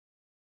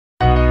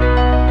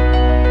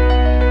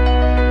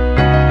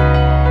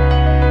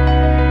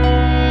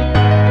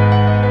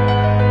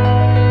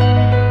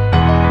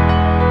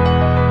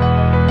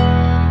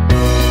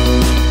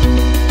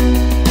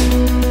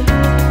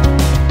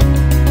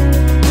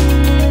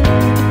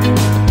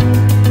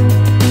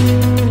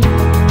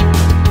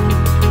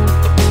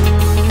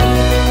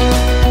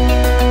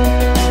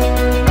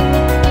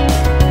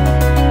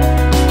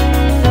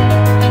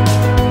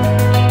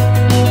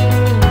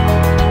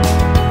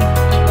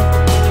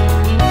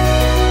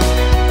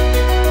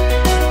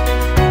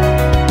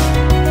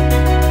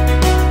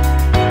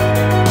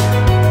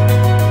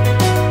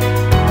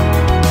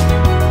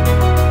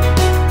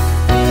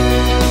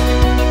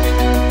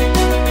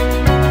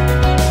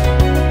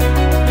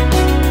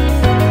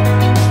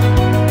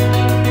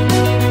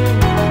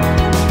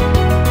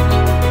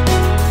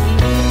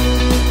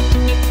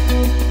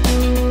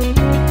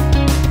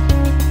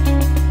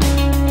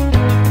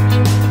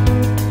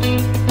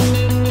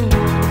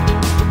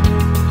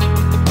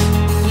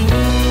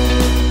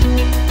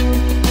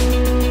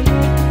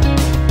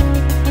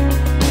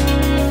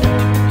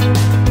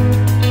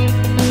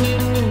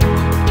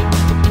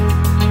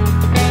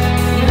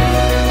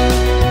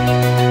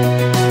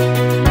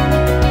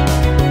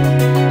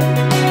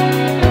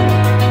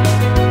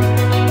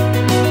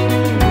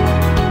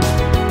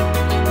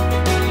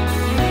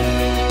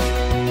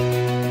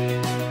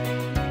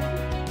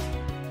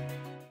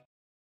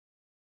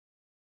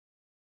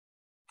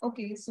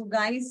Okay, so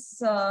guys,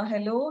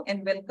 hello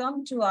and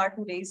welcome to our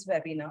today's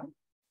webinar.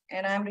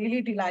 And I'm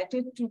really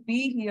delighted to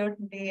be here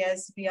today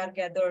as we are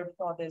gathered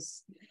for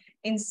this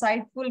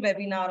insightful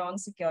webinar on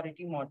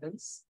security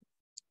models.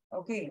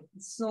 Okay,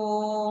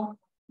 so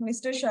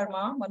Mr.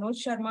 Sharma, Manoj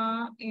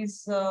Sharma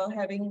is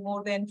having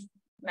more than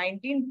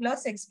 19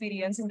 plus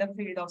experience in the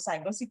field of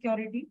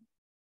cybersecurity.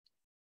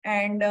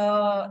 And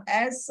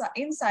as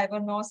in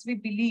CyberNOS, we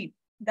believe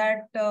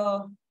that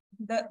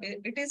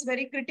it is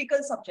very critical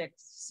subject,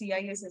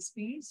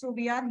 CISSP. So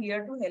we are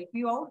here to help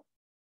you out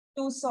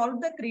to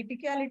solve the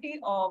criticality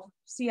of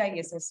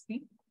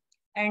CISSP.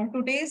 And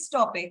today's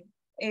topic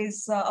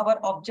is our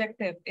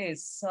objective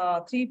is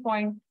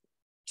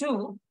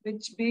 3.2,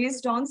 which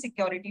based on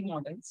security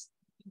models.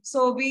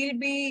 So we'll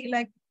be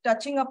like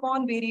touching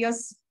upon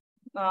various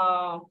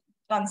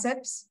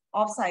concepts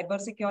of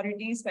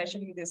cybersecurity,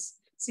 especially this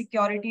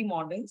security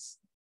models.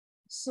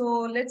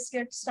 So let's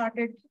get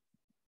started.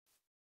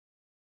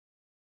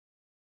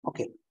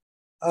 Okay.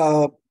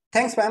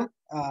 Thanks, ma'am.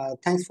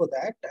 Thanks for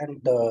that.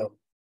 And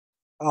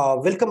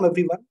welcome,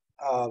 everyone.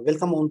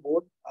 Welcome on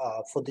board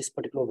for this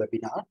particular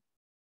webinar.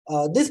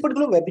 This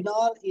particular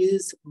webinar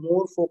is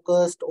more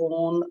focused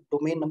on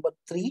domain number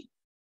 3.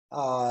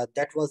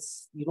 That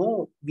was,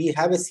 we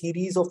have a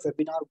series of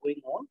webinars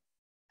going on,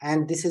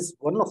 and this is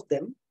one of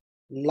them.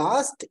 In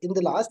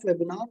the last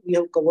webinar, we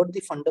have covered the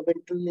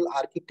fundamental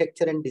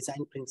architecture and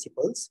design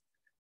principles.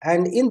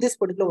 And in this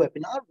particular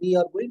webinar, we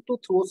are going to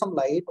throw some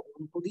light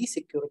onto the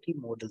security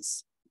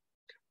models.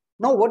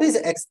 Now, what is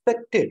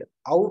expected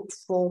out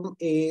from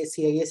a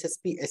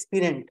CISSP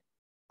aspirant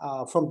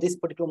from this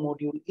particular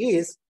module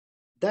is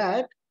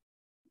that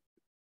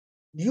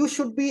you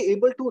should be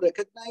able to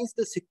recognize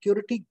the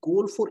security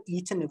goal for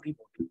each and every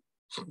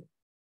module.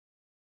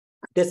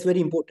 That's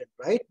very important,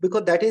 right?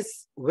 Because that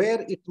is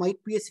where it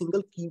might be a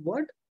single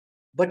keyword,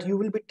 but you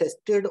will be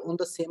tested on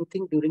the same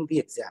thing during the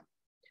exam.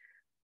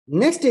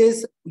 Next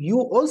is you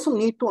also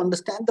need to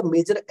understand the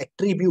major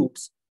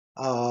attributes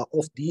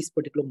of these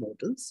particular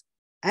models,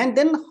 and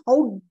then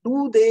how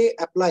do they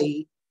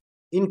apply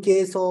in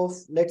case of,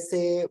 let's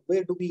say,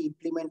 where do we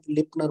implement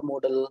Lipner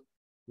model,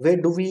 where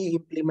do we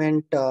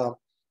implement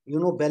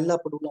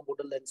Bella-Padula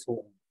model, and so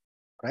on,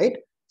 right?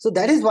 So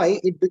that is why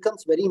it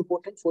becomes very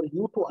important for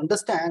you to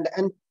understand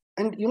and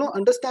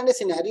understand a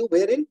scenario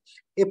wherein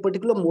a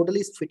particular model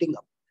is fitting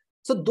up.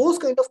 So those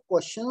kind of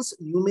questions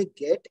you may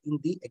get in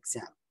the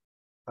exam,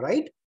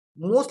 right?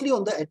 Mostly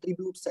on the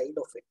attribute side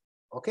of it,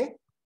 okay?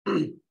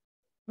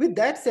 With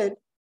that said,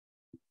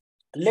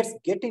 let's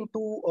get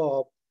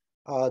into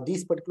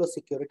these particular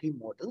security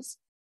models.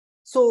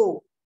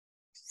 So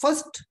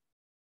first,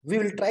 we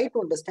will try to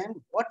understand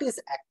what is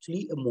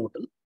actually a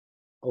model,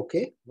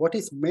 okay? What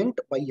is meant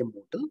by a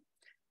model,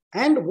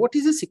 and what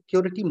is a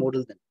security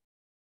model then?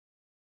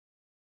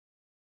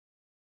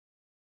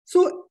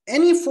 So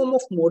any form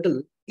of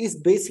model is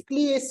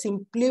basically a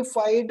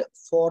simplified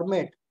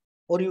format,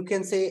 or you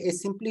can say a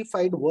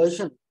simplified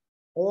version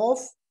of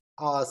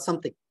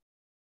something.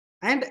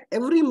 And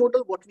every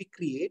model what we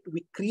create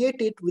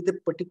it with a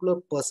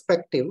particular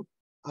perspective,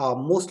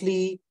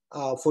 mostly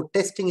for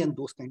testing and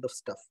those kind of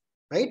stuff,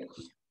 right?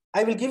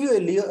 I will give you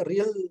a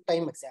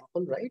real-time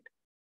example, right?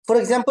 For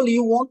example,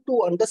 you want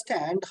to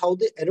understand how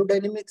the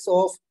aerodynamics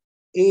of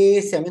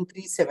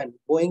A737,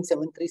 Boeing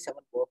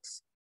 737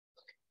 works.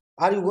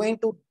 Are you going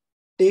to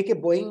take a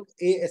Boeing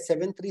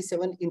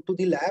A737 into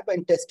the lab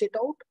and test it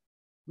out?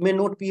 May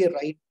not be a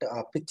right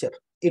picture.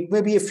 It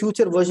may be a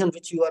future version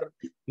which you are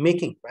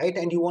making, right?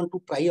 And you want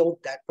to try out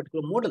that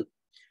particular model.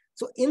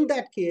 So in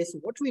that case,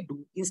 what we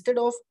do, instead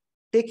of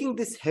taking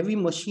this heavy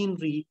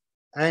machinery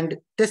and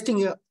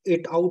testing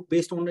it out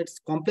based on its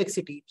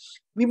complexity,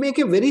 we make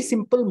a very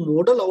simple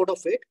model out of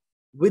it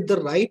with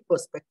the right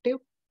perspective,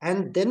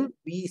 and then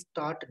we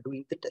start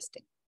doing the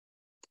testing.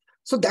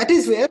 So that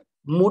is where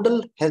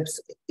model helps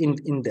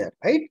in there,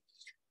 right?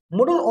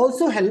 Model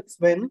also helps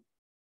when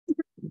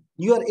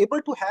you are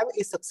able to have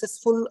a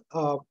successful,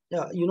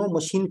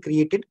 machine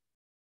created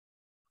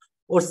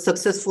or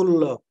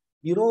successful,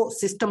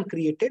 system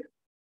created.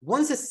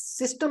 Once a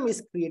system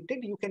is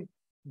created, you can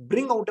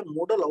bring out a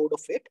model out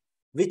of it,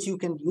 which you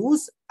can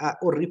use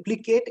or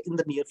replicate in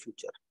the near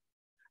future.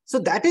 So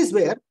that is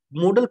where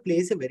model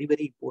plays a very,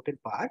 very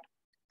important part.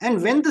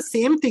 And when the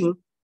same thing,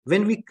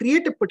 when we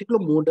create a particular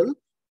model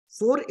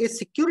for a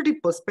security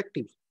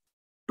perspective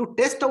to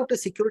test out a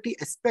security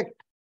aspect,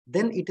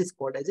 then it is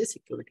called as a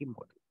security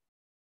model.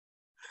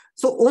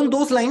 So on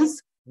those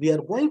lines, we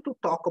are going to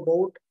talk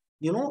about,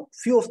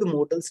 few of the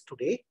models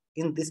today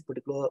in this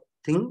particular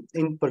thing,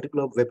 in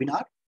particular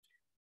webinar.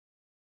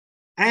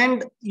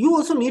 And you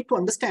also need to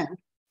understand,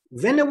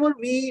 whenever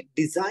we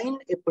design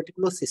a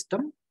particular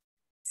system,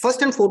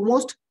 first and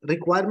foremost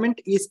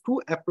requirement is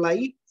to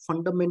apply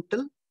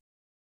fundamental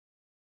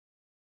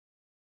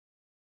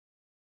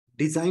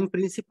design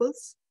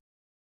principles.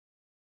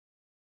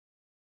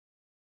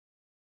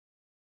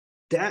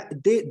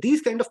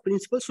 These kind of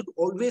principles should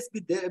always be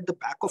there at the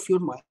back of your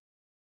mind.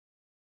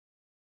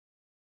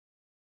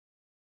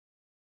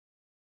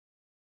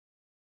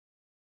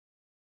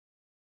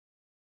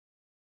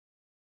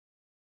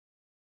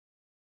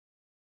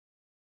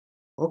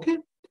 Okay.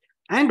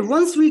 And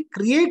once we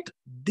create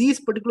these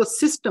particular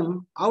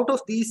system out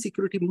of these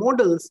security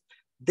models,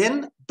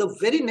 then the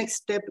very next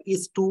step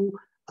is to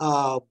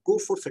go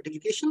for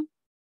certification,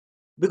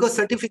 because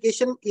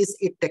certification is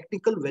a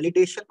technical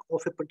validation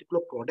of a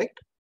particular product.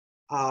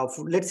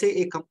 Let's say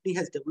a company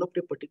has developed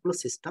a particular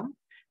system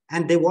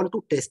and they want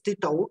to test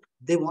it out,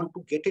 they want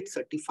to get it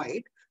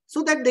certified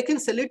so that they can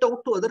sell it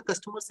out to other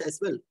customers as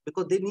well,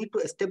 because they need to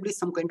establish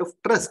some kind of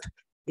trust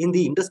in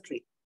the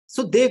industry.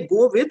 So they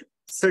go with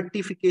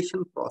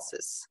certification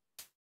process.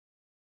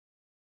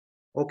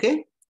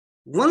 Okay.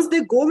 Once they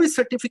go with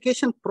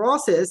certification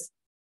process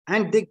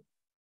and they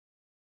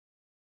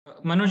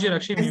Manoj, you're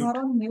actually mute.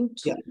 On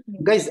mute. Yeah.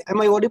 Guys,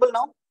 am I audible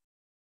now?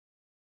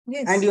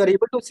 Yes. And you are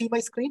able to see my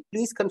screen?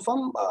 Please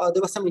confirm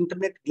there was some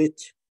internet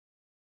glitch.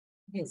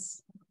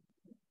 Yes.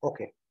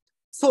 Okay.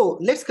 So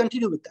let's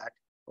continue with that.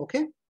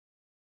 Okay.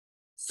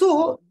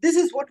 So this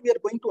is what we are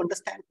going to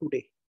understand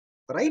today,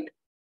 right?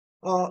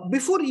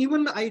 Before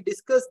even I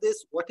discuss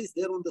this, what is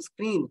there on the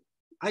screen,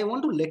 I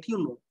want to let you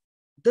know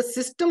the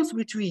systems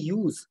which we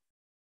use,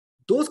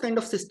 those kind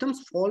of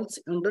systems falls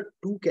under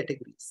two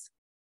categories.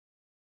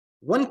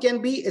 One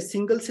can be a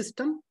single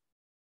system,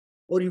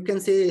 or you can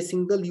say a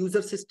single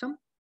user system,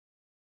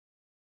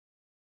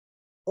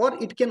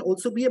 or it can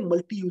also be a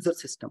multi-user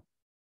system.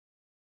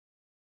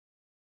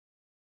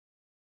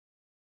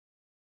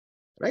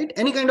 Right?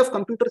 Any kind of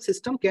computer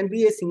system can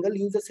be a single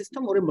user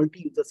system or a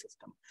multi-user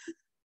system.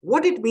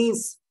 What it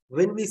means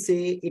when we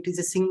say it is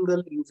a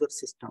single user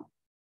system,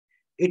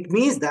 it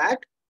means that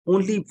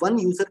only one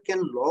user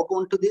can log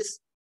on to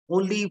this.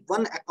 Only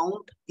one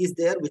account is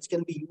there which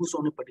can be used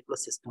on a particular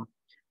system.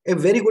 A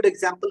very good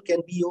example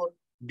can be your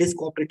disk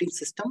operating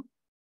system.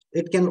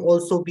 It can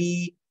also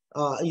be,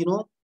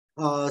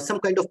 some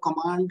kind of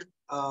command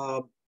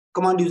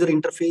user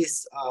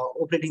interface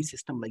operating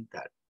system like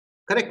that.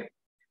 Correct?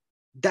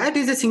 That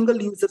is a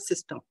single user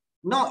system.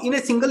 Now, in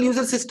a single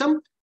user system,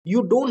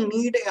 you don't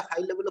need a high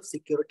level of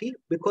security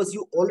because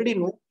you already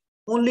know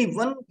only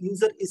one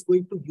user is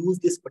going to use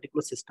this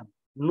particular system.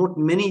 Not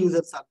many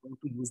users are going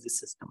to use this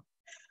system.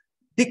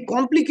 The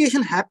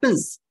complication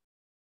happens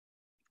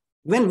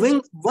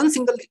when one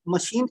single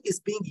machine is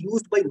being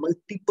used by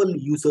multiple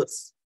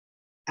users,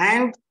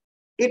 and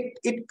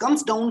it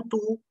comes down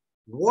to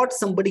what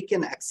somebody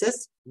can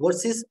access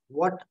versus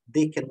what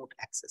they cannot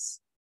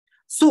access.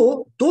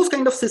 So those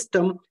kind of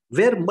system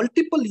where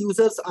multiple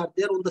users are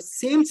there on the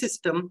same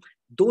system,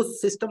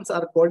 those systems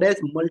are called as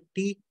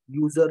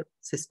multi-user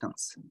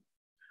systems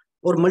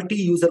or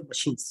multi-user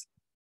machines.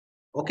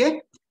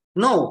 Okay.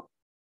 Now,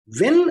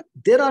 when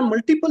there are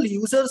multiple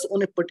users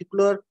on a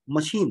particular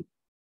machine,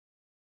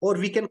 or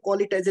we can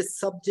call it as a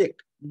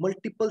subject,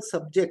 multiple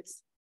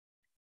subjects.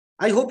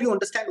 I hope you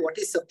understand what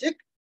is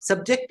subject.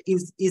 Subject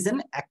is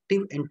an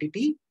active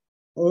entity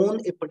on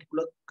a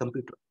particular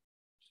computer.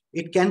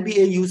 It can be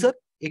a user,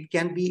 it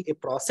can be a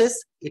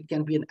process, it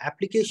can be an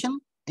application,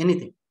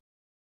 anything.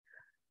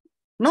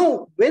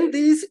 Now, when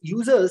these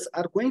users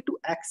are going to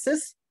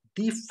access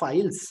the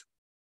files,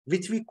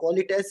 which we call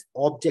it as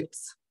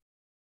objects,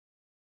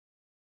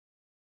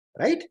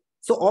 right?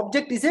 So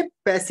object is a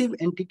passive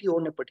entity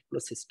on a particular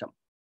system.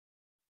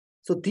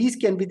 So these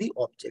can be the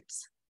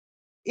objects.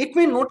 It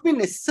may not be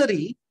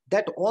necessary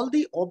that all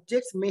the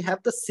objects may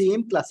have the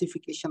same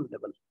classification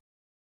level.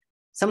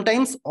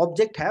 Sometimes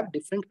objects have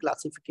different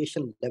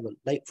classification level.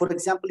 Like for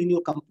example, in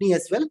your company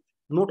as well,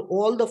 not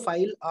all the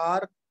files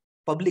are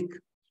public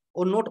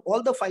or not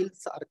all the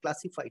files are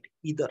classified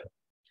either.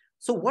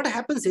 So what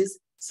happens is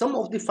some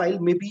of the file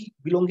may be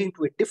belonging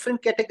to a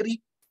different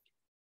category.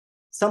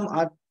 Some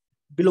are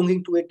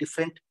belonging to a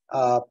different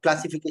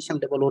classification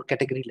level or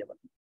category level.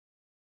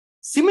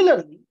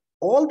 Similarly,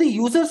 all the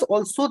users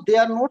also, they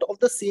are not of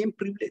the same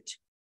privilege.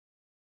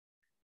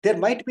 There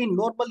might be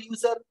normal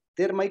user,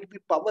 there might be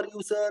power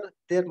user,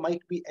 there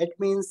might be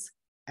admins,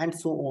 and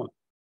so on.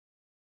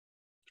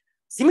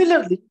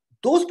 Similarly,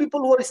 those people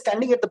who are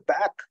standing at the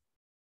back,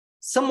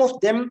 some of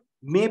them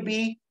may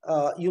be,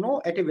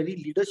 at a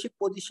very leadership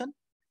position.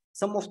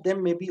 Some of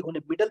them may be on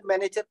a middle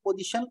manager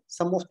position.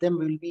 Some of them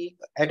will be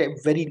at a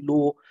very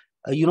low,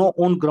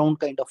 on ground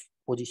kind of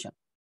position.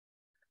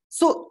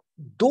 So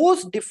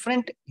those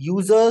different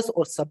users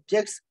or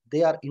subjects,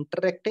 they are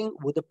interacting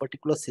with a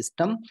particular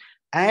system.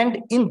 And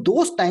in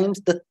those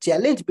times, the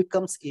challenge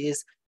becomes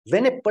is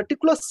when a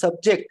particular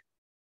subject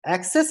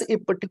access a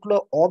particular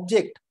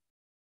object,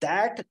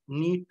 that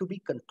need to be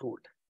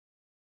controlled.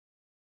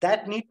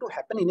 That need to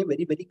happen in a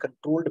very, very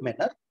controlled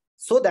manner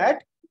so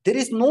that there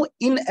is no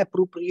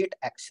inappropriate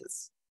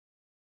access.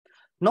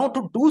 Now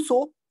to do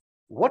so,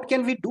 what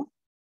can we do?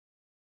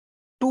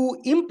 To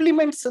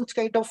implement such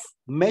kind of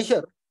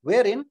measure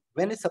wherein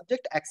when a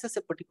subject access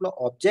a particular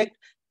object,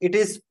 it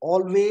is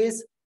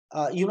always,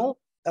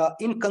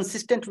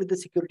 inconsistent with the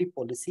security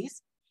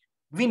policies.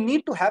 We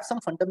need to have some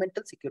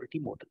fundamental security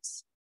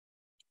models,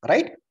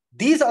 right?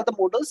 These are the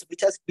models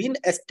which has been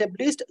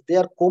established. They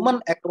are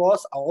common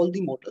across all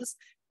the models,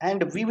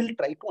 and we will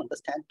try to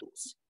understand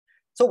those.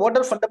 So what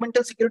are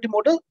fundamental security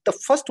models? The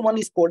first one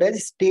is called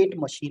as state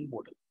machine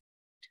model.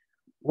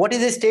 What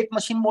is a state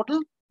machine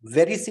model?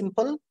 Very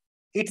simple.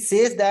 It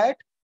says that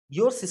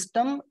your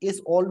system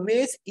is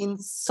always in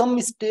some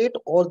state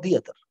or the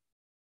other.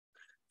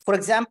 For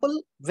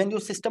example, when your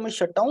system is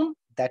shut down,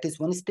 that is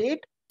one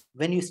state.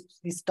 When you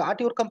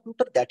start your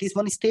computer, that is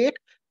one state.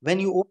 When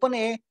you open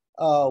a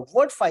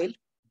Word file,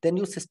 then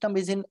your system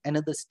is in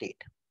another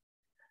state.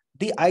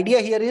 The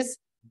idea here is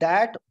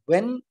that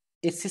when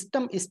a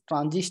system is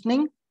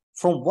transitioning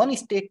from one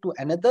state to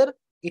another,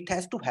 it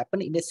has to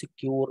happen in a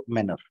secure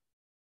manner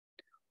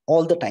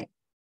all the time.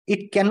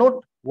 It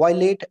cannot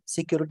violate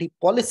security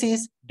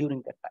policies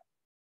during that time.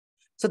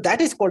 So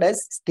that is called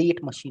as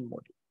state machine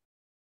model.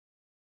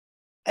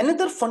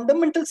 Another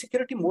fundamental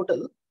security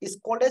model is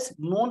called as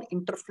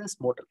non-interference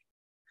model.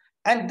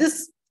 And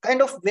this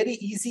kind of very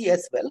easy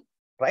as well,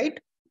 right?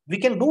 We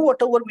can do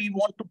whatever we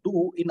want to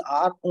do in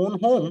our own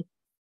home,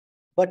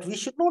 but we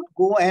should not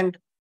go and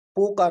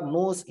poke our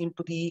nose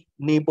into the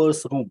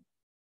neighbor's room.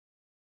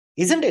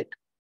 Isn't it?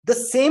 The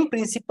same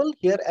principle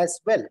here as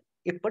well.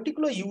 A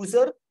particular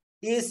user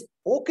is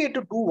okay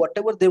to do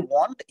whatever they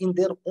want in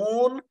their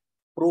own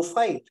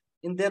profile,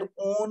 in their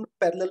own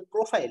parallel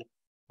profile,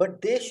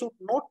 but they should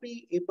not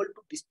be able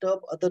to disturb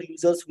other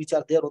users which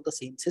are there on the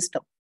same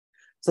system.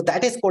 So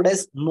that is called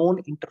as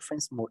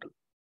non-interference model.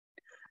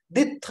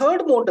 The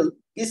third model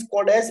is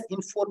called as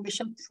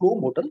information flow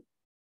model,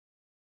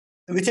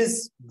 which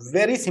is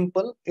very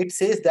simple. It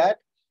says that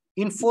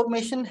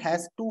information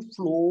has to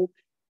flow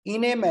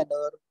in a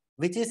manner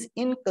which is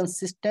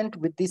inconsistent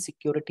with the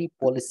security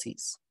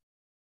policies.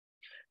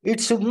 It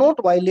should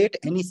not violate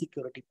any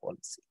security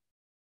policy,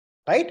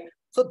 right?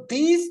 So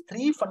these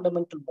three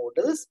fundamental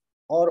models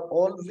are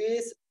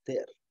always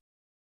there.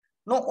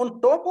 Now,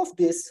 on top of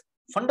this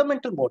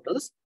fundamental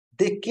models,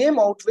 they came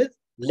out with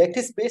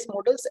lattice-based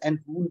models and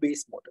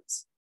rule-based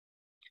models.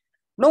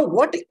 Now,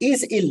 what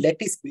is a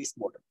lattice-based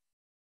model?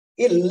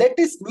 A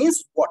lattice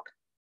means what?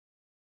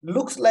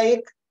 Looks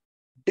like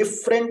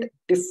different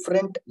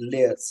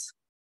layers.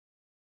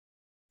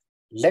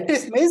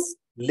 Lattice means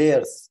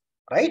layers,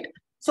 right?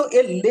 So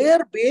a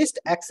layer-based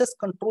access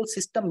control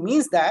system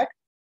means that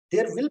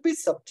there will be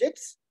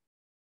subjects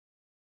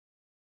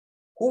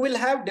who will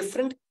have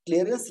different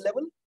clearance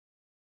level.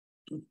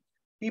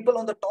 People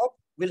on the top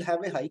will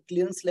have a high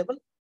clearance level.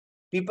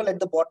 People at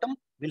the bottom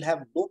will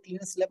have low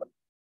clearance level.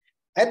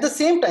 At the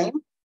same time,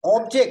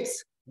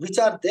 objects which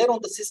are there on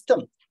the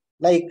system,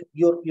 like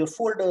your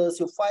folders,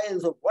 your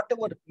files, or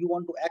whatever you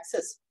want to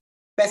access,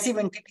 passive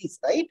entities,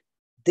 right?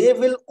 They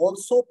will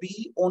also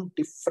be on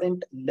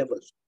different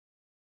levels.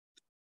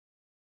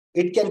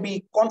 It can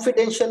be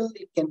confidential,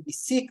 it can be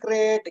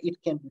secret, it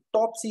can be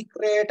top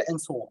secret, and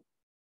so on.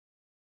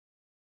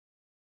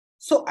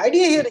 So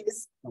idea here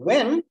is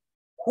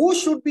who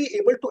should be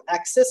able to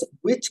access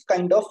which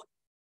kind of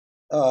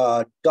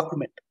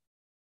document?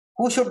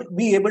 Who should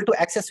be able to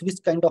access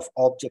which kind of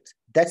objects?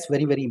 That's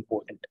very, very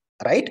important,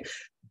 right?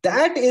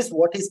 That is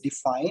what is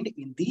defined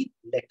in the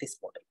lattice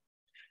model.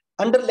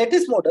 Under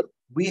lattice model,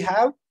 we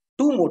have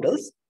two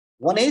models.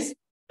 One is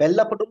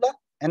Bell-LaPadula,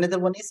 another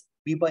one is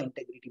Biba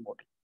integrity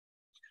model.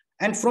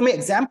 And from an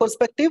exam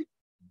perspective,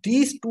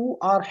 these two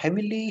are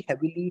heavily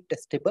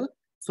testable.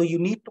 So you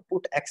need to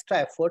put extra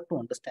effort to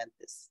understand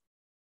this.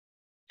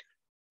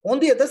 On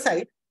the other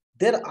side,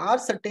 there are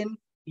certain,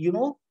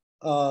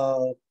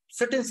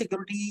 certain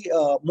security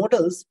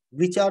models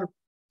which are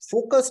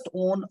focused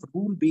on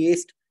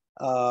rule-based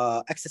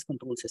access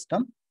control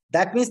system.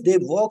 That means they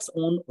works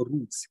on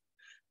rules.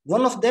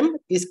 One of them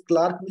is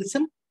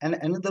Clark-Wilson, and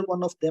another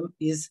one of them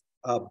is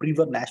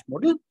Brewer-Nash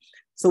model.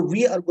 So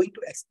we are going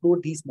to explore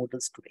these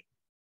models today.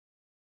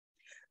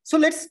 So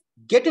let's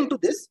get into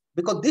this,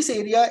 because this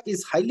area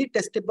is highly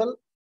testable,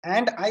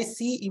 and I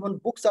see even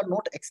books are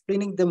not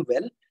explaining them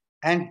well.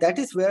 And that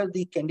is where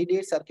the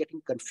candidates are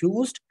getting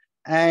confused.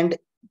 And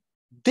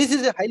this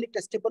is a highly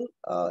testable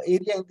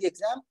area in the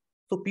exam.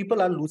 So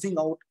people are losing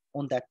out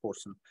on that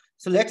portion.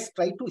 So let's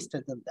try to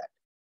strengthen that.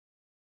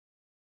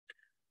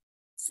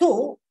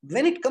 So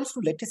when it comes to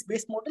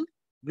lattice-based model,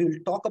 we will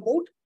talk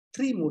about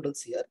three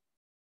models here.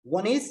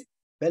 One is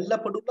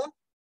Bell-LaPadula,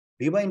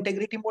 Biba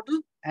integrity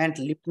model, and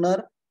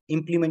Lipner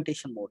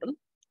implementation model,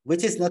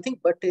 which is nothing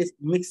but a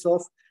mix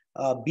of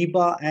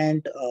Biba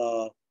and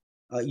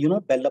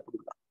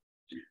Bell-LaPadula.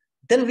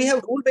 Then we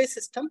have rule-based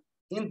system.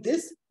 In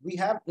this, we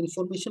have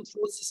information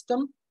flow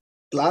system,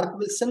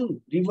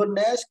 Clark-Wilson,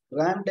 Brewer-Nash,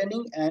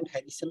 Graham-Denning, and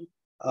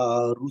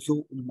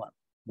Harrison-Russo-Ullman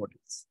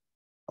models.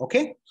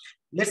 Okay,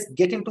 let's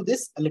get into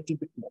this a little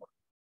bit more.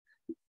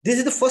 This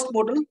is the first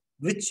model,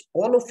 which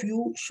all of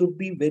you should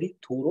be very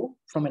thorough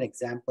from an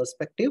exam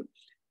perspective,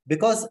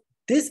 because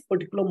this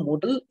particular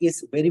model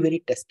is very,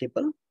 very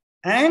testable,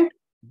 and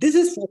this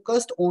is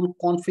focused on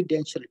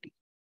confidentiality.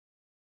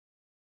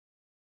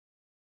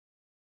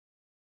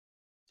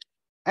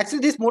 Actually,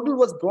 this model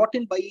was brought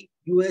in by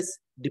US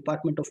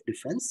Department of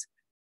Defense,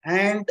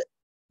 and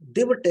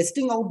they were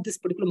testing out this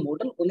particular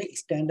model on a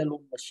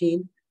standalone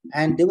machine,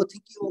 and they were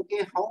thinking,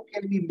 okay, how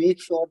can we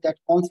make sure that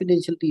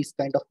confidentiality is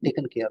kind of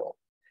taken care of?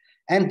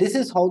 And this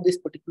is how this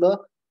particular,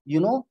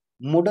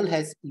 model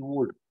has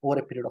evolved over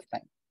a period of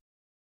time.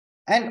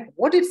 And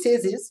what it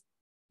says is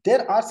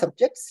there are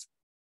subjects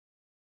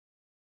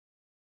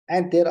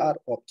and there are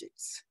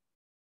objects.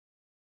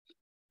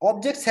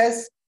 Objects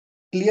has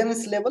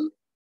clearance level.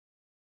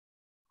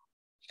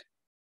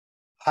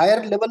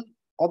 Higher level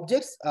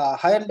objects,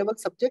 higher level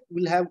subject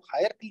will have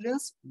higher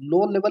clearance.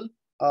 Low level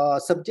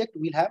subject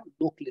will have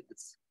low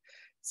clearance.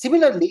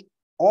 Similarly,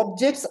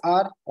 objects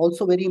are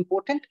also very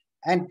important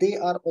and they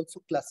are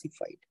also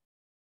classified.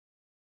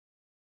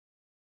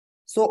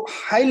 So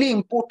highly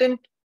important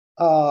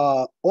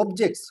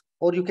objects,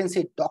 or you can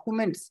say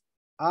documents,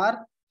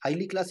 are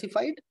highly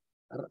classified,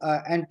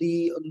 and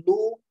the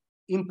low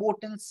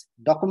importance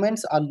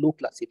documents are low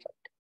classified.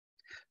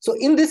 So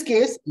in this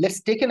case,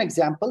 let's take an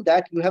example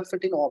that you have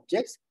certain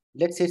objects,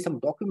 let's say some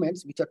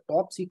documents which are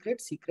top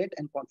secret, secret,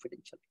 and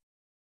confidential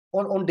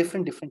on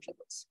different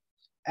levels.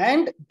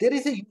 And there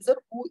is a user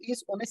who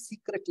is on a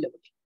secret level,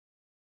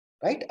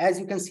 right? As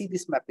you can see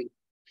this mapping,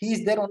 he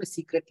is there on a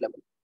secret level.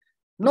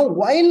 Now,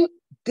 while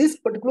this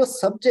particular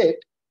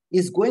subject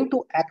is going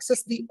to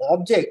access the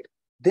object,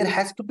 there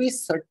has to be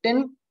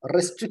certain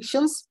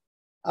restrictions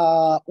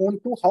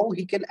onto how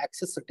he can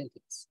access certain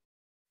things.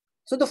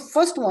 So the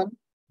first one,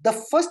 the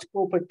first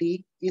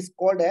property is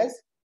called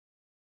as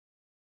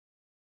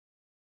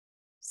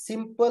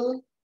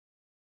simple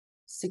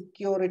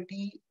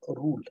security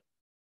rule.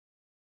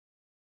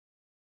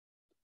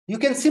 You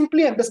can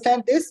simply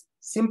understand this,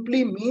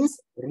 simply means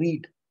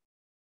read.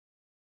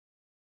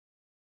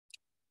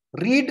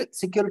 Read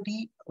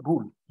security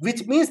rule,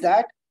 which means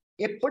that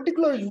a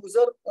particular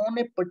user on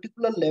a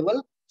particular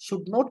level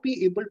should not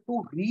be able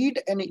to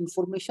read any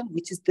information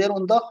which is there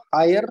on the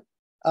higher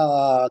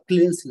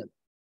clearance level.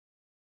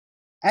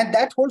 And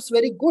that holds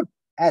very good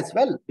as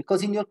well,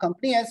 because in your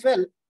company as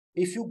well,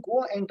 if you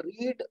go and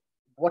read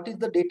what is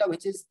the data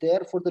which is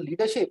there for the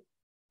leadership,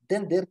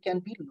 then there can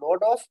be a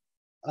lot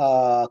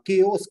of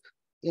chaos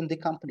in the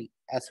company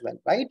as well,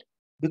 right?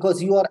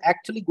 Because you are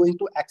actually going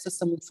to access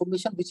some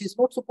information which is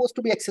not supposed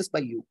to be accessed by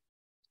you.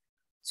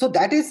 So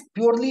that is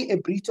purely a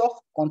breach of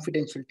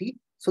confidentiality.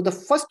 So the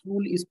first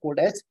rule is called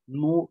as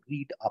no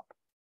read up.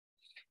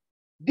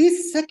 The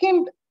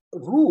second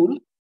rule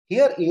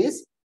here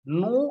is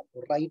no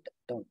write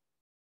down.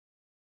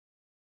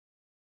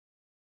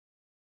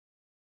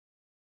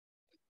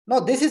 Now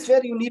this is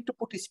where you need to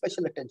put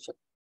special attention.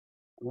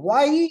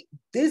 Why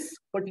this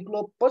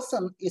particular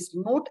person is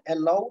not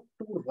allowed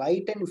to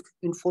write an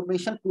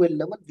information to a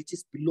level which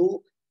is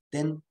below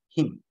than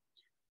him.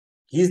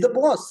 He is the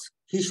boss.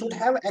 He should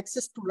have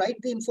access to write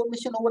the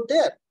information over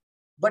there.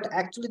 But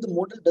actually the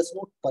model does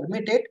not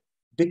permit it,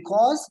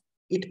 because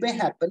it may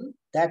happen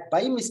that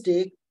by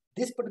mistake,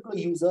 this particular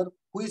user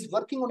who is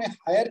working on a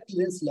higher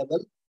clearance level,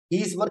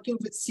 he is working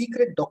with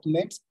secret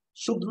documents,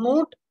 should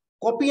not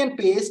copy and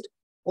paste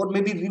or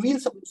maybe reveal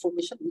some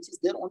information which is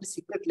there on the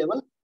secret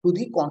level to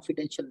the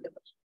confidential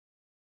level.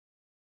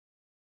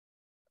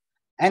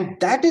 And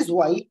that is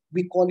why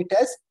we call it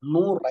as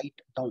no write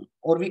down,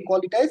 or we call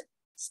it as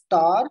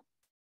star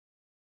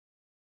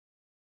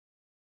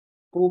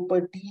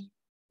property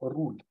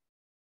rule.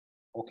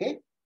 Okay,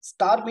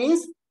 star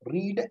means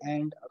read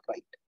and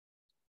write.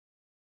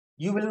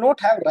 You will not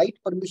have write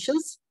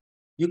permissions.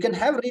 You can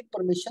have read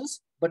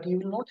permissions, but you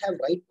will not have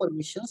write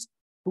permissions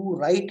to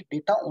write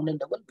data on a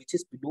level which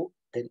is below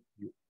than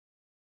you.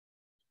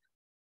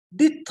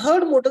 The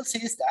third model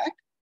says that,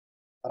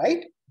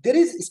 right, there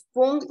is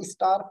strong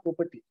star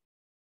property.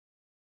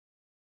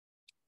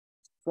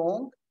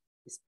 Strong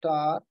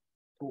star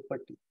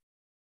property,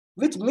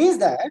 which means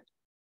that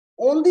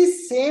on the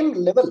same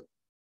level,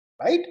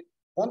 right,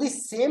 on the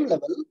same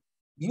level,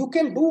 you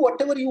can do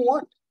whatever you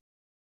want.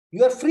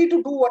 You are free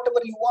to do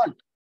whatever you want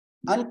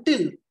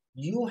until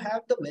you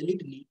have the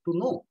valid need to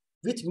know,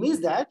 which means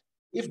that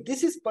if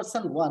this is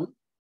person 1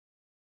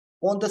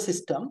 on the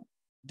system,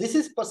 this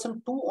is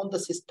person 2 on the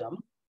system,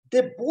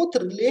 they both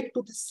relate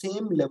to the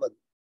same level,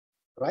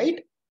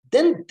 right?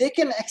 Then they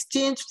can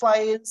exchange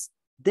files,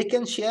 they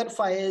can share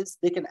files,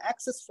 they can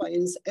access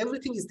files,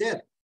 everything is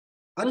there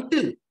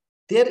until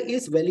there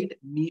is valid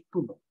need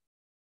to know.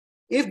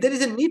 If there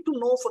is a need to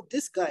know for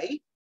this guy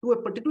to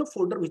a particular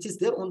folder which is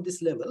there on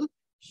this level,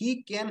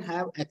 he can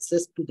have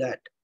access to that.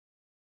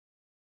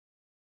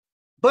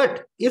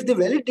 But if the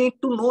valid need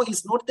to know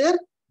is not there,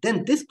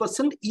 then this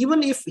person,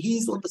 even if he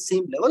is on the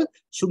same level,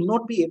 should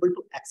not be able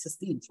to access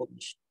the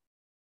information.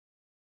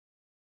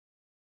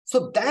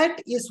 So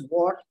that is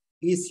what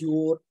is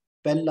your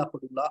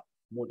Bella-Padula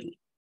model.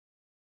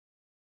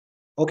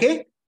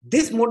 Okay,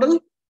 this model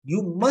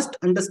you must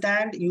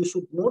understand, you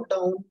should note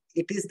down,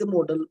 it is the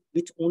model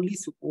which only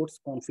supports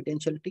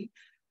confidentiality,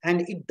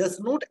 and it does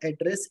not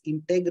address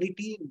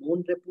integrity,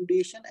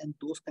 non-repudiation, and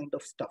those kind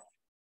of stuff.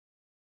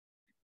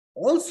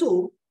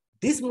 Also,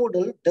 this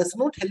model does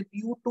not help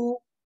you to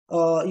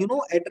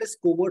address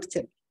covert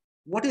channel.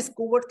 What is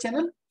covert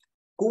channel?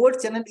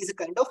 Covert channel is a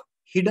kind of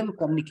hidden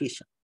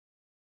communication.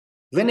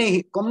 When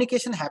a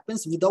communication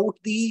happens without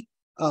the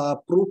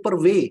proper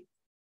way,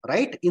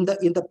 right, in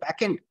the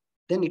backend,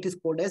 then it is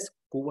called as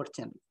covert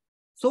channel.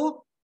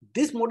 So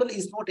This model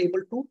is not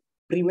able to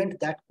prevent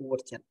that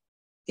covert channel.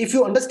 If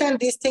you understand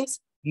these things,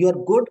 you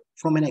are good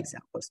from an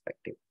exam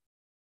perspective.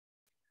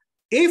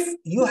 If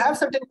you have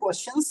certain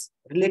questions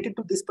related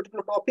to this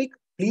particular topic,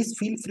 please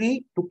feel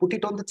free to put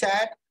it on the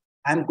chat.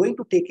 I'm going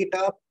to take it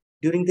up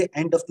during the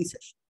end of the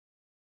session.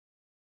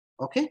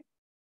 Okay.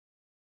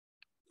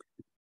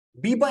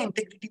 BIBA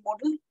integrity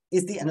model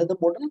is the another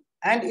model,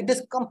 and it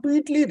is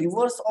completely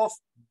reverse of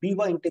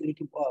BIBA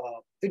integrity.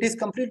 It is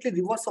completely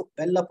reverse of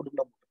Bell LaPadula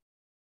model.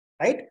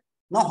 Right?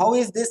 Now, how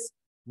is this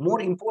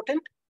more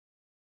important?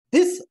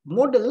 This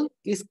model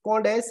is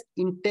called as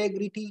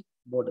integrity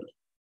model.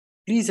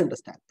 Please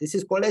understand, this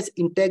is called as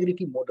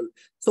integrity model.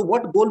 So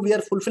what goal we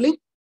are fulfilling?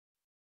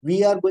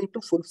 We are going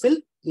to fulfill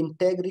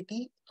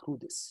integrity through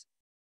this.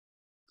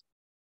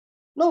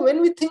 Now,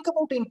 when we think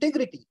about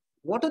integrity,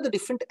 what are the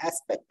different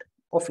aspects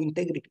of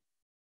integrity?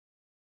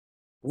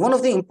 One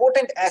of the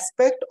important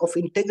aspects of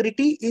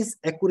integrity is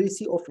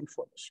accuracy of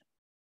information.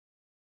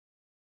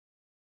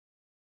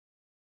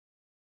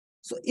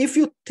 So if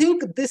you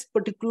think this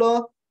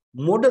particular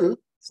model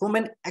from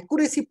an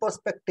accuracy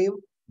perspective,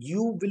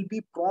 you will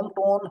be prompt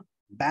on,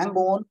 bang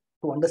on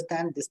to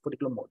understand this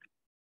particular model.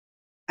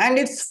 And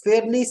it's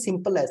fairly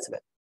simple as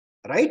well,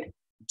 right?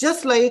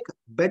 Just like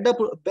Bell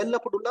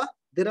LaPadula,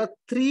 there are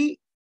three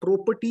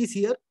properties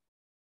here,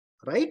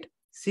 right?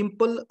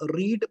 Simple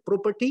read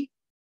property,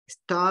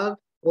 star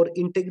or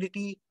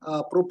integrity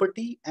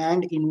property,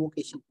 and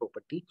invocation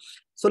property.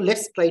 So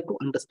let's try to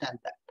understand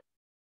that.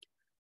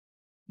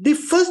 The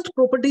first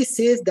property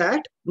says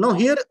that, now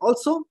here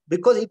also,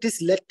 because it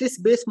is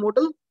lattice-based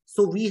model,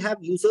 so we have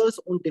users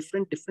on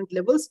different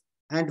levels,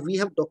 and we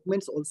have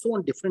documents also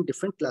on different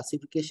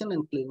classification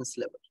and clearance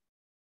level.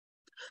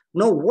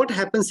 Now what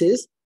happens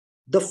is,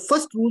 the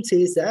first rule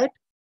says that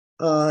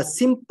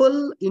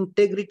simple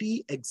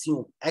integrity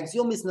axiom.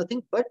 Axiom is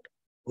nothing but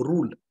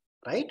rule,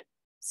 right?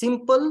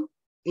 Simple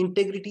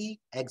integrity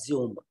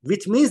axiom,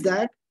 which means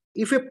that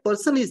if a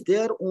person is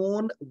there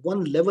on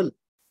one level,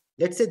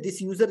 let's say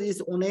this user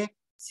is on a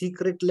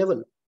secret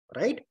level,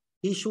 right?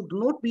 He should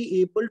not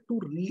be able to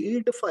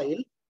read a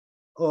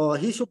file,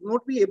 he should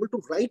not be able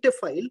to write a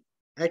file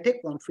at a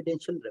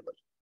confidential level.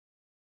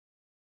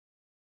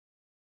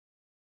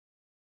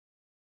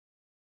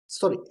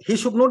 Sorry, he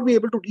should not be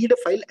able to read a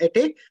file at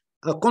a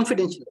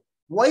confidential level.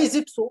 Why is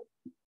it so?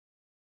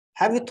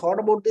 Have you thought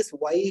about this?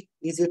 Why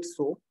is it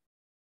so?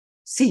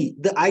 See,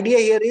 the idea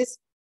here is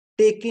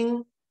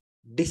taking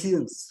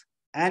decisions.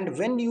 And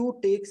when you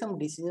take some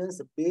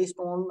decisions based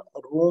on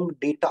wrong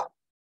data,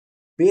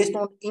 based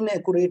on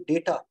inaccurate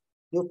data,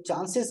 your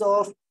chances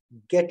of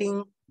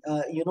getting,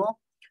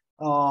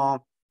 the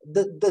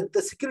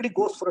security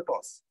goes for a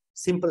toss.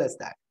 Simple as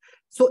that.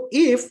 So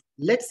if,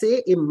 let's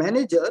say, a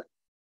manager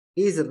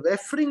is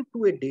referring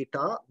to a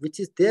data which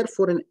is there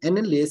for an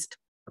analyst,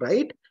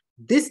 right?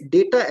 This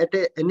data at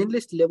an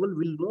analyst level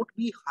will not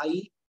be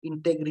high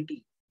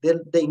integrity.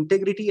 The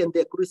integrity and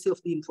the accuracy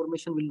of the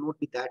information will not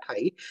be that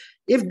high.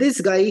 If this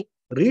guy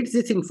reads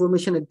this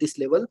information at this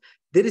level,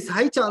 there is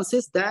high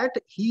chances that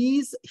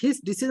his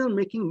decision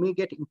making may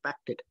get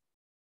impacted.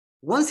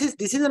 Once his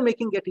decision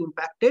making get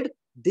impacted,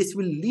 this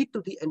will lead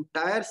to the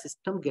entire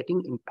system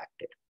getting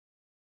impacted.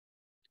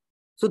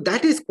 So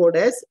that is called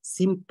as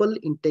simple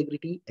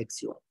integrity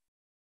axiom.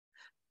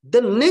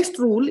 The next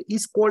rule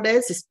is called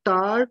as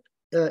star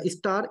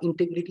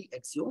integrity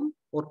axiom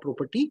or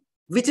property,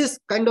 which is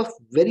kind of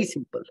very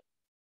simple.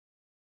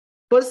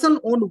 Person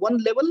on one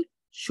level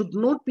should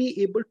not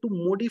be able to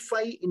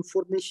modify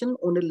information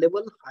on a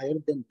level higher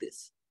than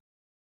this.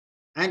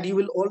 And you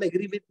will all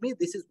agree with me,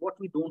 this is what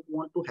we don't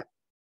want to happen.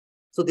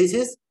 So this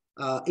is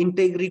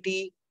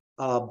integrity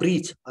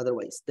breach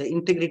otherwise. The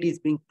integrity is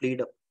being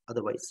played up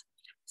otherwise.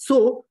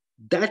 So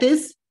that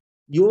is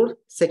your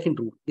second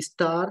rule,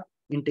 star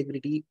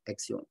integrity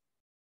axiom.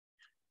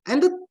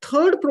 And the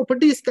third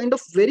property is kind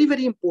of very,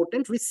 very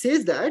important, which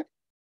says that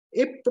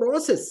a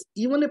process,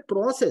 even a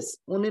process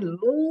on a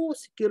low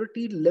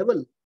security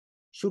level,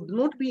 should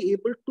not be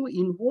able to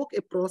invoke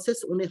a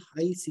process on a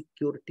high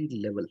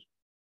security level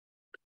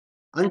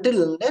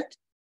until unless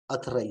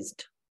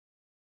authorized.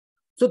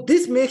 So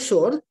this makes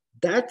sure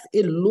that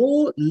a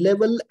low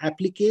level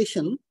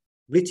application,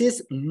 which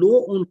is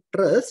low on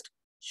trust,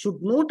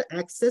 should not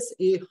access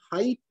a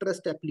high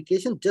trust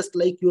application, just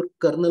like your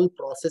kernel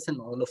process and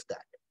all of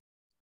that.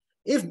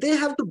 If they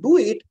have to do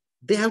it,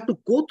 they have to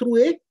go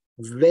through a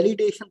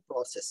validation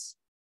process.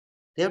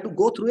 They have to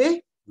go through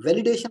a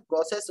validation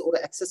process or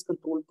access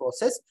control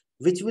process,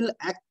 which will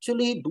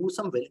actually do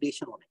some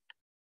validation on it.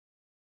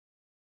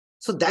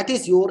 So that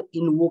is your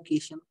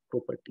invocation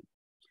property.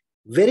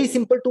 Very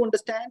simple to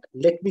understand.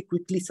 Let me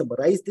quickly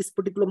summarize this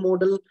particular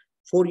model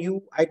for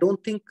you. I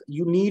don't think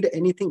you need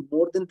anything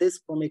more than this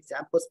from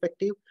exam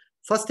perspective.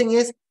 First thing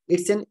is,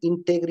 it's an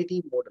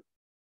integrity model,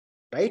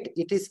 right?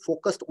 It is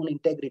focused on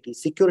integrity.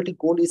 Security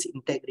goal is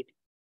integrity.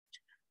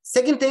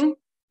 Second thing,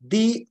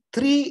 the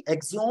three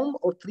axiom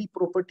or three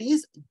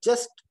properties,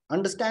 just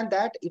understand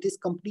that it is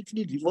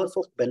completely reverse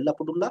of Bell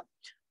LaPadula.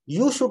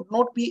 You should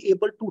not be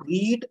able to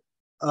read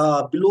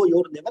below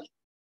your level.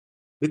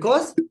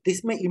 because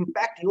this may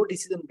impact your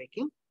decision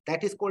making.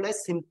 That is called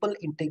as simple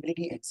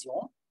integrity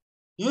axiom.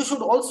 You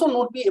should also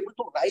not be able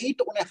to write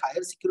on a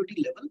higher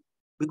security level,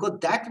 because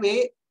that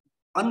way,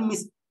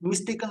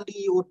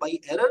 mistakenly or by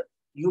error,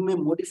 you may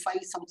modify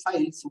some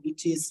files,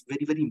 which is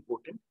very, very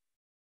important.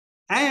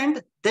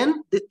 And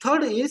then the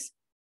third is,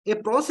 a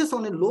process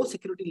on a low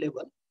security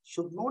level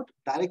should not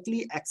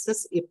directly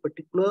access a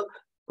particular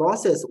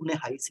process on a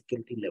high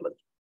security level.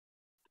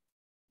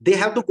 They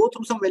have to go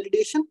through some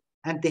validation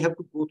and they have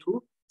to go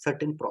through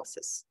certain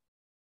process.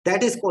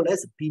 That is called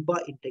as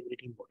BIBA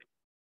integrity model.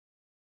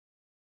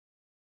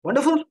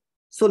 Wonderful.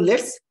 So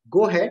let's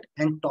go ahead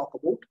and talk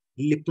about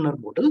Lipner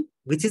model,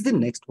 which is the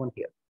next one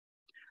here.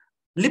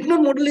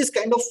 Lipner model is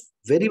kind of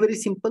very, very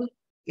simple.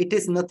 It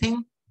is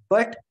nothing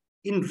but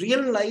in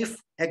real life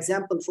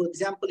example, for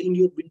example, in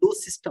your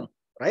Windows system,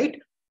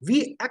 right?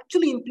 We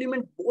actually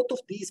implement both of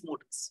these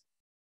models.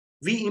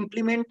 We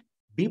implement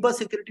BIBA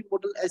security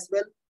model as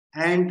well,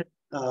 and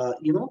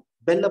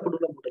Bella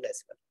Padula model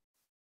as well.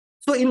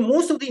 So in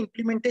most of the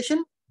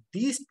implementation,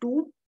 these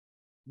two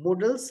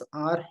models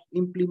are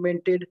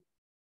implemented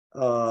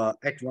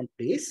at one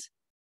place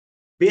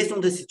based on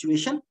the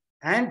situation,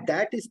 and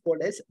that is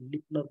called as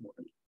Lipner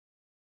model.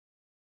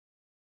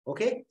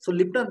 Okay, so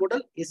Lipner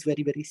model is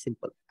very, very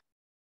simple.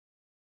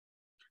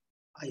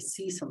 I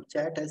see some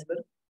chat as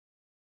well.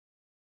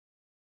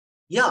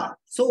 Yeah,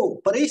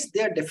 so Paresh,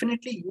 they are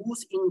definitely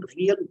used in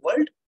real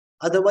world.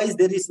 Otherwise,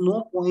 there is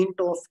no point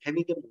of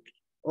having a model.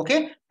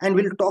 Okay, and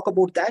we'll talk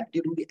about that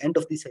during the end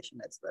of the session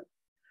as well.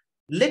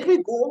 Let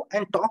me go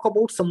and talk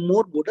about some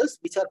more models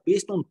which are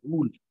based on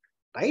rule,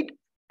 right?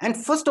 And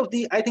first of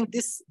the, I think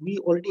this we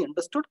already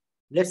understood.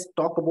 Let's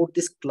talk about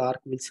this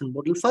Clark-Wilson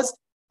model first,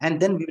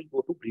 and then we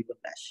will go to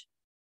Greeber-Nash.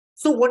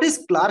 So what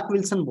is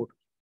Clark-Wilson model?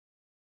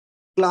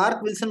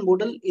 Clark-Wilson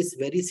model is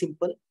very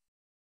simple.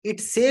 It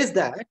says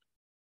that,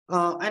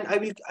 and I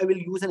will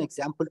use an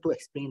example to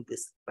explain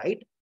this,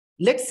 right?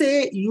 Let's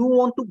say you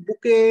want to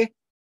book a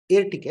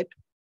air ticket,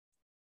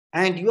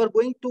 and you are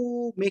going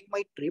to Make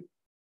My Trip,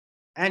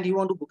 and you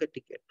want to book a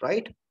ticket,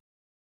 right?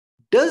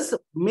 Does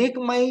Make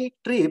My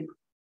Trip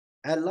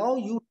allow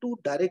you to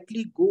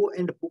directly go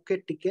and book a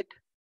ticket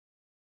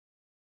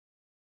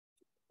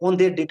on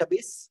their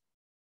database?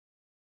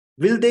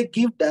 Will they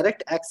give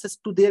direct access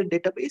to their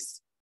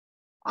database?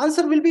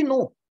 Answer will be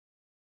no.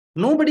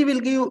 Nobody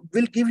will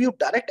give you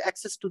direct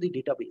access to the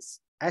database.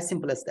 As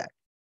simple as that.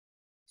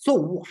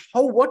 So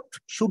what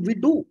should we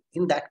do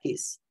in that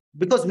case?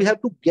 Because we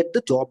have to get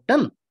the job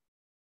done.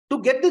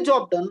 To get the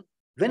job done,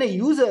 when a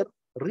user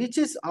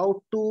reaches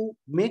out to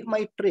Make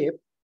My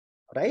Trip,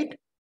 right,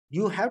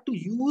 you have to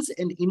use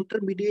an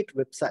intermediate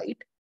website.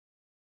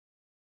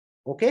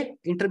 Okay,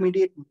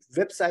 intermediate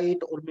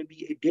website, or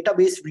maybe a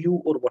database view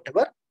or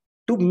whatever,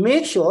 to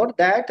make sure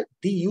that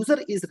the user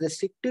is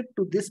restricted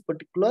to this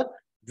particular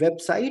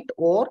website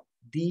or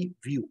the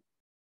view.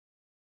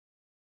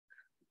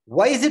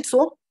 Why is it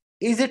so?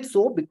 Is it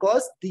so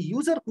because the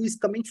user who is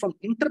coming from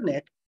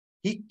internet,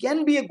 he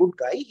can be a good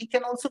guy, he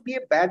can also be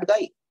a bad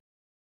guy.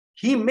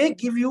 He may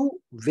give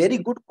you very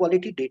good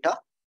quality data.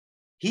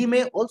 He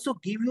may also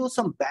give you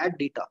some bad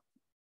data.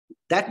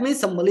 That means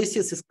some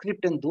malicious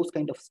script and those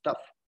kind of stuff.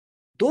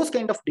 Those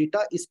kind of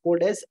data is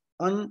called as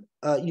UDI.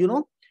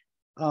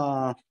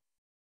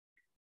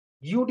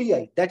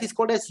 That is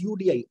called as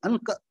UDI,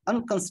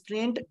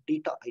 unconstrained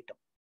data item.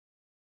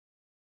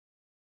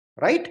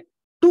 Right?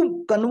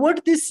 To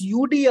convert this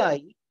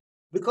UDI,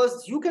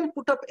 because you can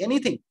put up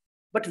anything,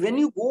 but when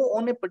you go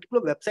on a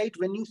particular website,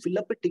 when you fill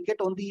up a ticket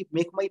on the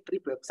Make My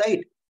Trip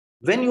website,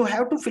 when you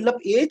have to fill up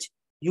age,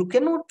 you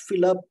cannot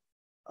fill up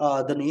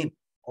the name,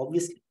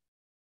 obviously.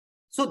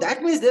 So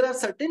that means there are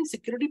certain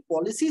security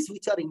policies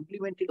which are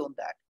implemented on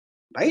that,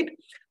 right?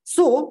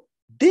 So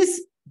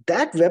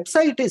that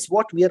website is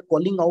what we are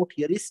calling out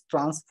here is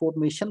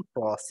transformation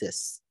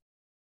process.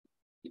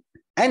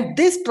 And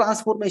this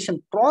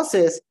transformation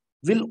process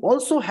will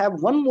also have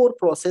one more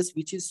process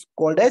which is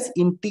called as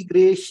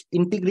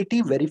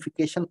integrity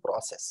verification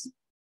process.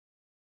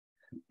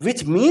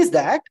 Which means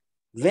that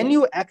when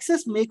you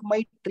access Make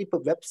My Trip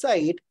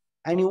website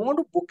and you want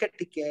to book a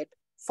ticket,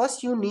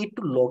 first you need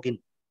to log in.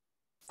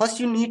 First,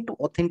 you need to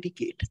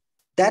authenticate.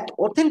 That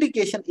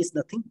authentication is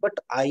nothing but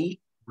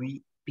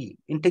IVP,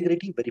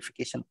 integrity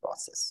verification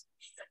process.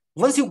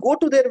 Once you go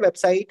to their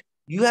website,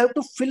 you have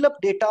to fill up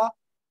data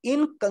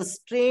in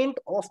constraint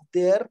of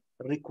their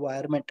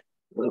requirement.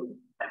 You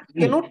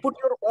cannot put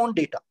your own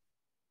data,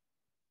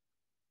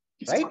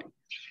 right?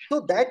 So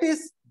that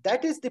is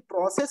the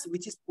process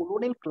which is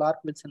followed in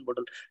Clark-Wilson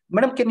model.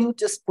 Madam, can you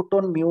just put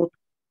on mute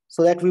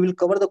so that we will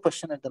cover the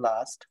question at the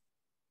last?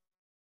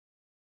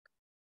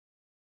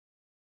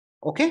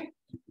 Okay,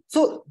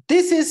 so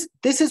this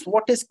is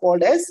what is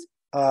called as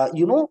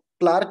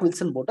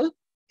Clark-Wilson model,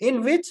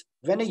 in which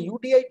when a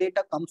UDI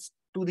data comes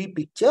to the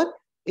picture,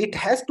 it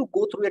has to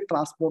go through a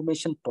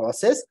transformation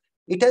process.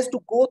 It has to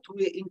go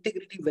through an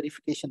integrity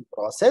verification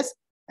process,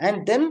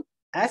 and then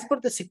as per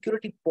the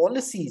security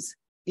policies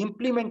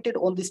implemented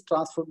on this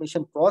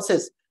transformation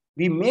process,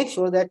 We make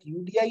sure that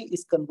UDI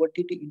is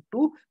converted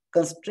into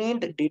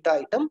constrained data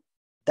item.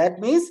 That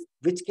means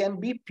which can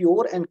be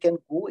pure and can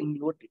go in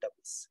your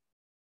database.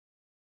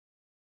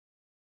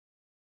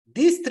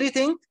 These three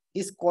things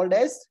is called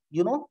as,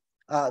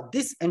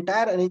 this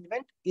entire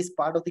arrangement is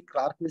part of the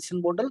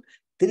Clark-Wilson model.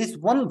 There is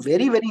one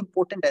very, very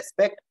important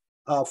aspect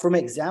from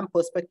exam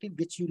perspective,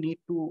 which you need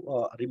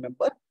to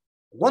remember.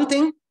 One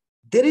thing,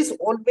 there is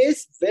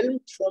always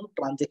well-formed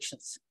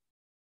transactions.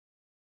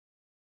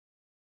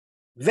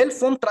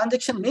 Well-formed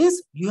transaction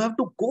means you have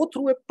to go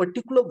through a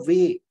particular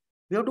way.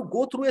 You have to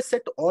go through a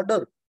set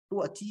order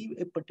to achieve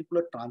a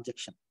particular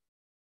transaction.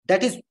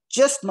 That is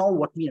just now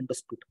what we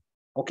understood.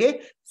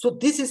 Okay, so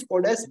this is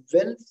called as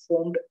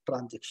well-formed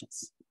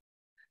transactions.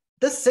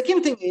 The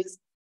second thing is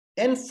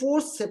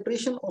enforce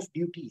separation of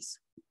duties.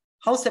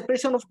 How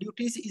separation of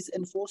duties is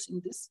enforced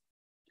in this?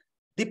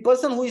 The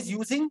person who is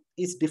using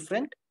is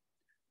different.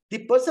 The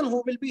person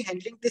who will be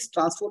handling this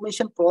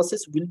transformation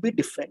process will be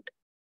different.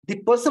 The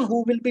person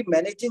who will be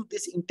managing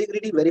this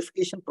integrity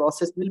verification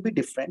process will be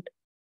different.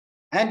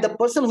 And the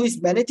person who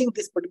is managing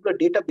this particular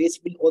database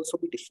will also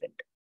be different.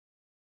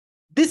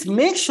 This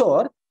makes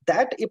sure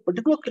that a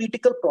particular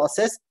critical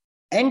process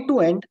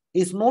end-to-end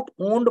is not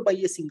owned by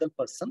a single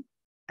person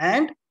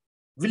and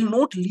will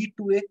not lead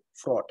to a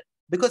fraud.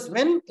 Because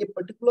when a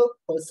particular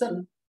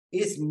person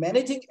is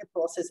managing a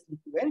process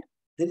end-to-end,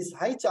 there is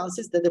high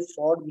chances that a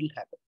fraud will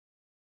happen.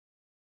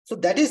 So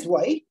that is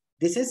why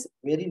this is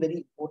very,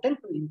 very important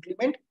to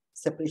implement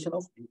separation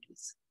of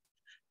duties.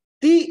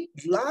 The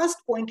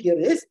last point here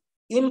is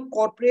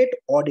incorporate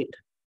audit.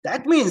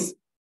 That means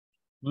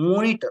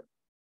monitor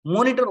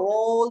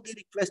all the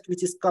requests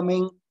which is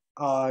coming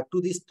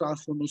to this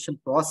transformation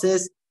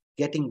process,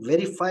 getting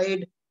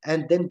verified,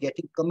 and then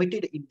getting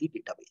committed in the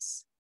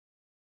database.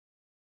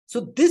 So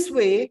this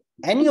way,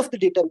 any of the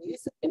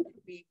database, let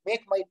it be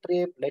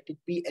MakeMyTrip, let it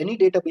be any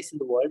database in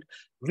the world,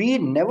 we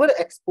never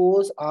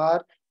expose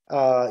our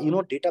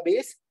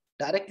database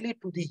directly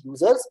to the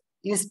users.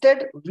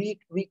 Instead, we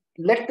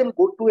let them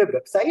go to a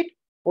website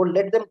or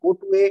let them go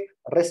to a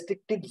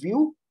restricted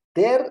view.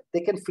 There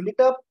they can fill it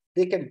up,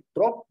 they can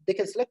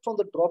select from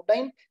the drop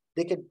down,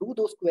 they can do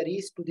those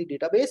queries to the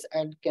database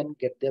and can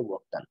get their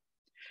work done.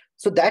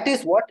 So that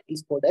is what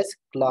is called as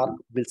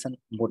Clark-Wilson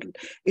model.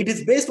 It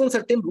is based on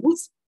certain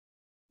rules.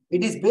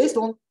 It is based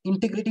on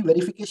integrity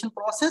verification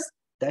process.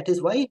 That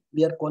is why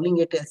we are calling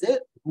it as a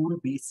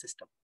rule-based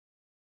system.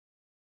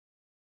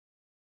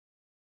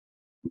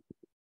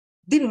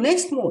 The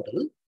next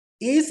model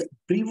is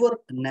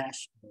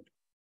Brewer-Nash model,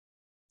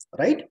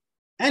 right?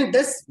 And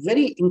that's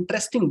very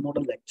interesting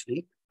model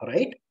actually,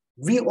 right?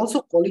 We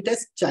also call it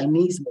as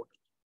Chinese model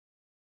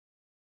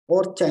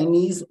or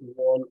Chinese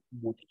wall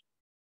model,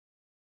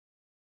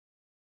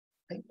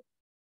 right?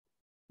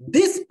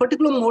 This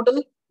particular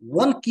model,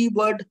 one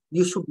keyword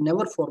you should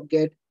never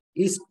forget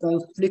is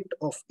conflict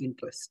of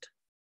interest.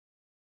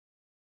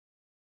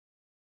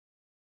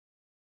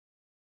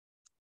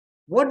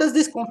 What does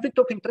this conflict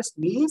of interest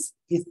means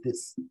is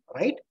this,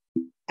 right?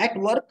 At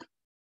work,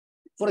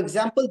 for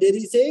example,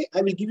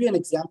 I will give you an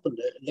example.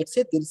 Let's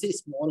say there is a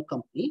small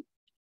company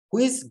who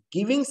is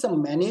giving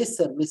some managed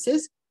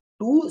services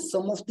to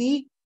some of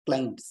the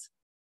clients.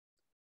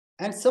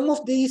 And some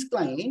of these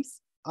clients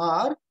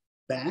are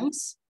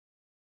banks.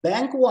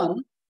 Bank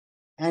 1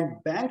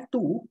 and Bank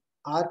 2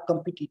 are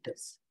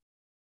competitors.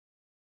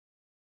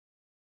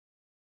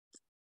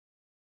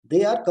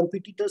 They are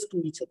competitors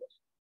to each other.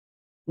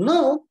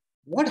 Now,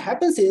 what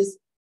happens is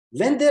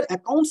when their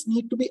accounts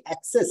need to be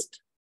accessed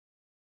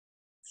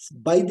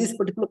by this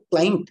particular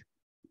client,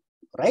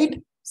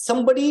 right?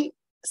 Somebody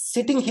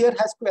sitting here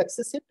has to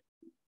access it.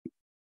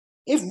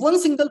 If one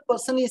single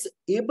person is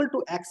able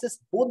to access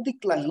both the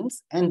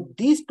clients and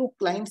these two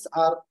clients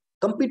are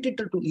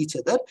competitor to each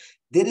other,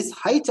 there is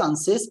high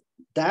chances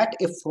that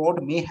a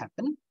fraud may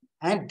happen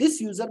and this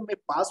user may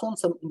pass on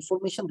some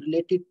information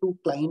related to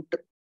client,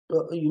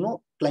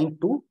 client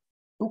 2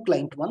 to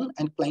client 1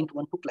 and client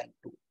 1 to client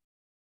 2.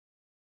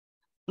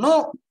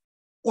 Now,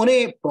 on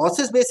a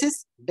process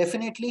basis,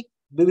 definitely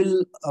we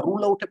will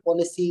rule out a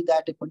policy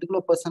that a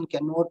particular person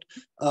cannot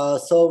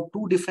serve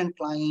two different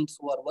clients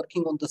who are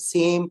working on the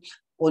same,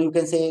 or you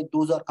can say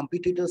those are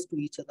competitors to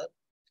each other.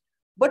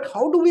 But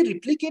how do we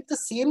replicate the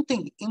same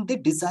thing in the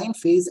design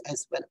phase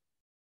as well?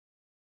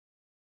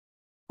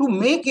 To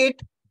make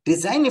it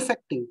design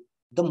effective,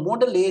 the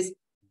model is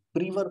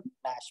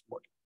Brewer-Nash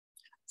model.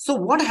 So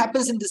what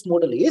happens in this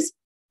model is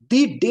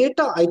the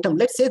data item,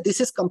 let's say this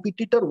is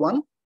competitor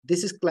 1,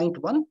 this is client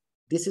 1,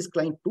 this is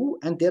client 2,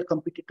 and they're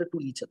competitor to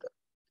each other.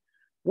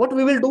 What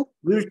we will do,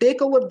 we will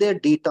take over their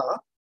data,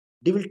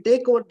 they will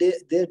take over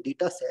their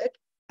data set,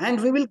 and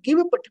we will give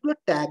a particular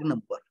tag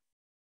number.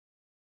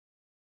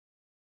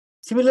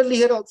 Similarly,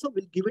 here also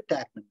we'll give a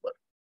tag number.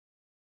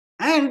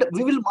 And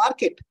we will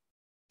mark it.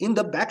 In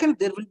the backend,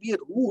 there will be a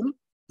rule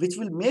which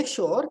will make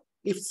sure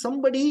if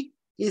somebody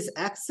is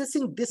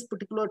accessing this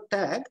particular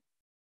tag,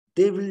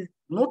 they will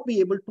not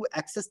be able to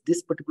access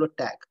this particular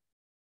tag.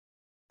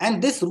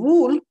 And this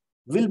rule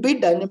will be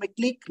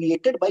dynamically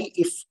created by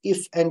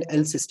if and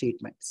else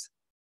statements.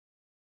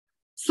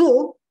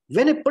 So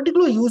when a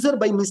particular user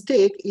by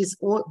mistake is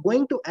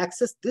going to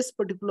access this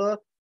particular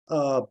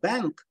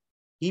bank,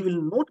 he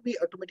will not be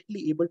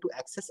automatically able to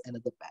access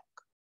another bank.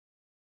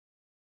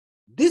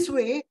 This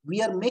way,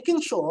 we are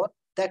making sure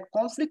that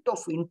conflict of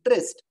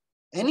interest,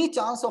 any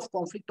chance of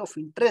conflict of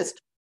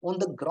interest on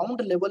the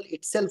ground level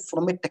itself,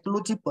 from a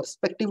technology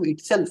perspective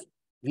itself,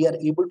 we are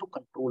able to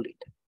control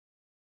it.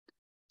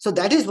 So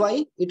that is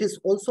why it is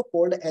also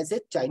called as a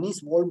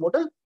Chinese wall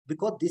model,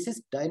 because this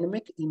is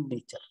dynamic in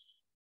nature.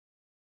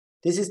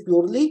 This is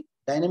purely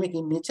dynamic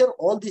in nature.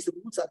 All these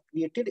rules are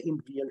created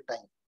in real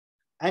time.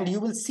 And you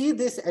will see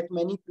this at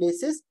many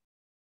places.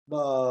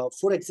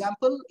 For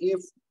example, if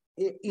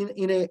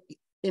in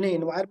an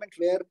environment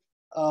where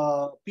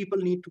people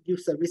need to give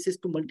services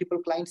to multiple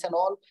clients and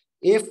all,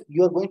 if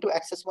you are going to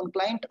access one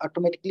client,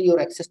 automatically your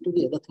access to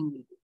the other thing will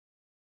go.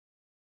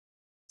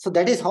 So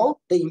that is how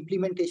the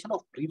implementation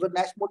of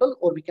River-Nash model,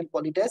 or we can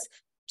call it as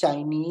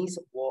Chinese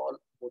wall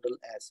model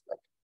as well.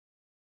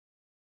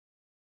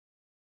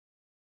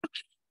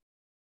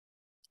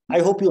 I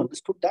hope you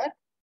understood that.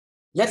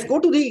 Let's go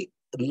to the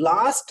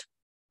last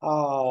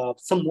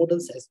some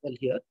models as well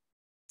here.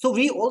 So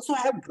we also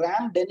have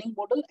Graham-Denning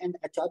model and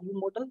HRU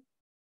model.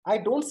 I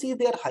don't see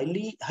they are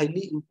highly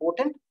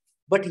important,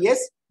 but yes,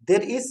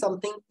 there is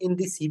something in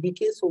the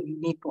CBK, so we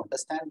need to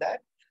understand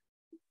that.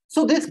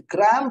 So this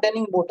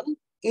Graham-Denning model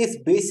is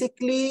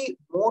basically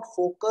more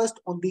focused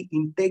on the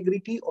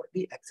integrity of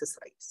the access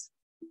rights.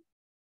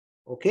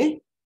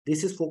 Okay,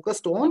 this is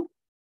focused on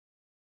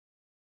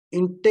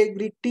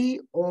integrity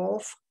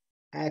of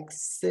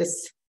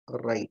access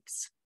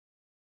rights.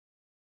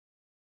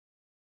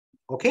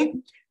 Okay,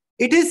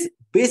 it is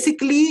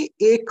basically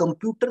a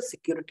computer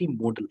security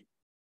model.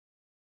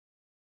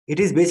 It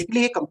is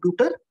basically a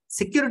computer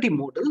security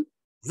model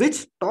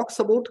which talks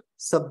about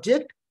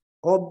subject,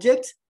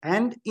 objects,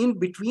 and in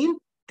between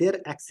their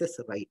access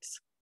rights.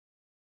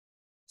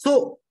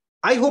 So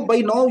I hope by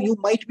now you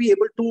might be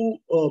able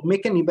to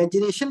make an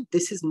imagination.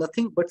 This is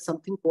nothing but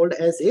something called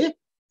as a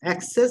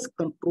access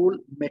control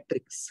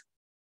matrix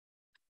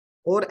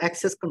or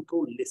access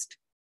control list.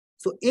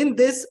 So in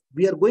this,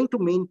 we are going to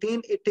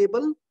maintain a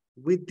table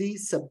with the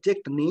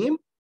subject name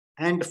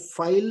and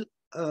file,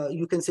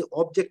 you can say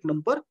object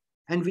number,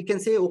 and we can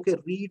say, okay,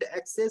 read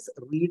access,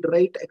 read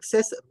write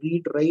access,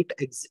 read write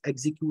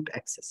execute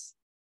access.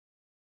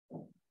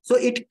 So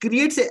it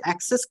creates an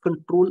access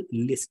control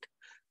list.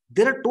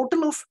 There are a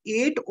total of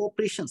 8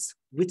 operations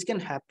which can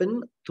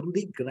happen through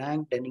the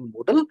Graham-Denning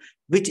model,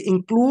 which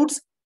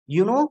includes,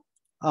 you know,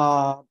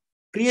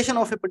 creation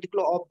of a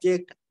particular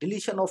object,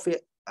 deletion of a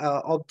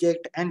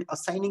object, and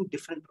assigning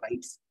different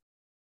rights.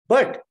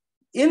 But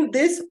in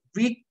this,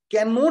 we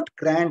cannot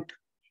grant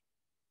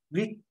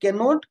a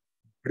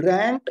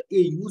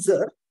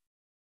user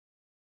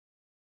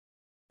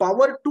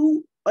power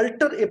to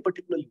alter a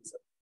particular user.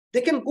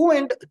 They can go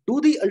and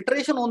do the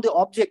alteration on the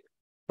object,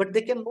 but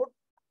they cannot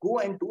go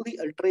and do the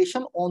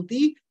alteration on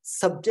the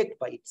subject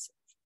by itself.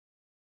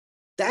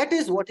 That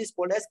is what is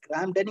called as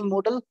Graham-Denning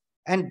model,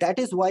 and that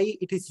is why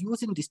it is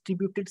used in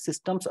distributed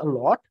systems a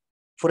lot.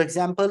 For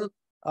example,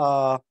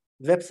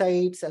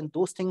 websites and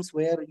those things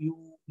where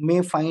you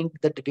may find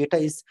that the data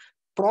is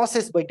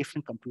processed by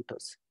different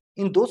computers.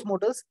 In those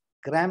models,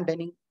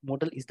 Graham-Denning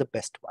model is the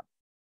best one.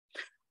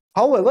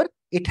 However,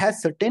 it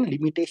has certain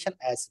limitation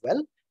as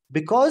well,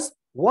 because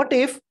what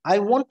if I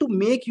want to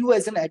make you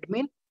as an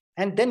admin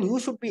and then you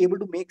should be able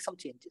to make some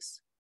changes?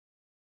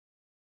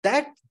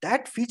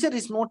 That feature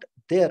is not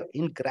there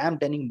in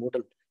Graham-Denning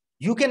model.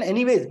 You can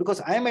anyways, because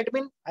I am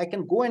admin, I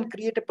can go and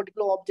create a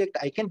particular object,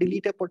 I can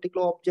delete a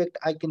particular object,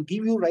 I can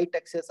give you write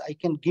access, I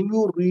can give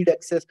you read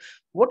access,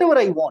 whatever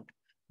I want.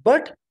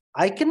 But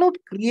I cannot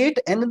create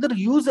another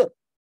user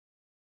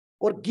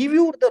or give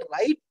you the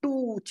right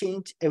to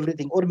change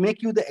everything or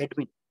make you the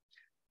admin.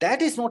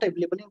 That is not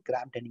available in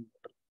Graham-Denning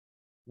model.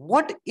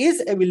 What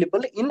is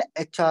available in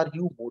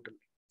HRU model?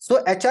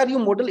 So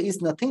HRU model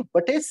is nothing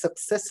but a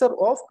successor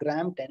of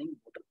Graham-Denning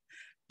model.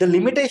 The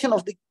limitation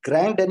of the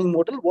Graham-Denning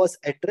model was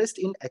addressed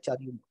in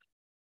HRU model,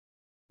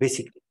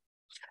 basically.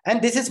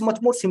 And this is much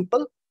more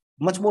simple,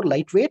 much more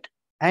lightweight.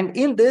 And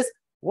in this,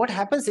 what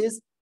happens is,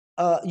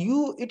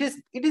 it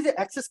is an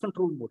access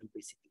control model,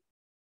 basically.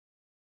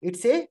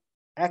 It's a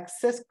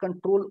access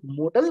control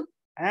model,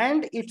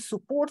 and it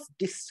supports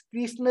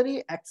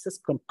discretionary access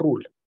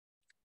control.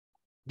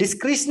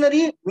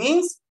 Discretionary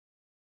means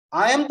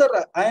I am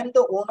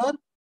the owner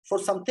for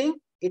something.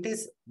 It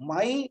is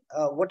my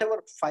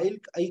whatever file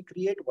I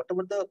create,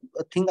 whatever the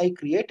thing I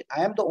create,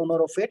 I am the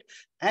owner of it,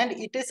 and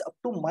it is up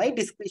to my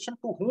discretion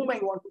to whom I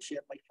want to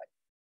share my file.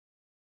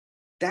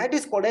 That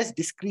is called as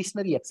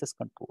discretionary access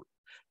control.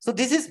 So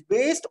this is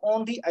based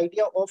on the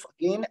idea of,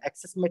 again,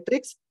 access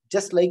matrix,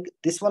 just like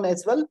this one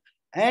as well.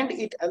 And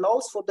it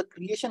allows for the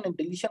creation and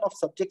deletion of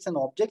subjects and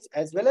objects,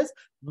 as well as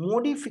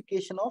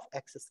modification of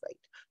access right.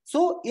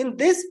 So in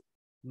this,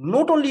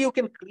 not only you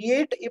can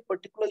create a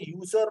particular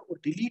user or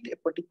delete a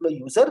particular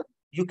user,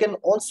 you can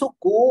also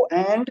go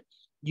and,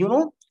 you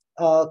know,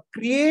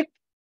 create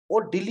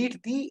or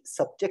delete the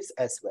subjects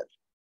as well,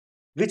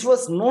 which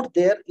was not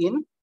there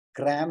in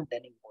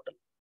Graham-Denning model.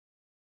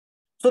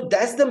 So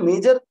that's the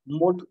major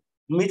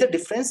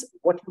difference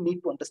what you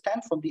need to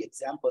understand from the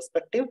exam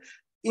perspective.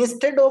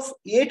 Instead of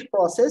 8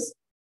 process,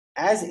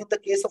 as in the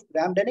case of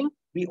Graham-Denning,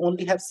 we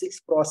only have 6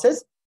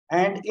 process,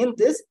 and in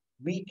this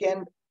we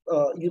can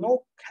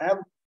have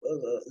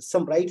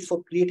some rights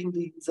for creating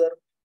the user,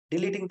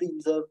 deleting the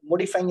user,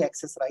 modifying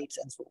access rights,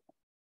 and so on.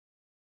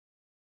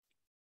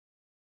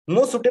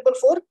 More suitable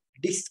for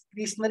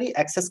discretionary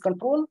access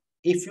control.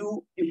 If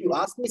you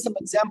ask me some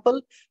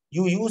example,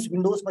 you use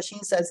Windows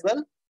machines as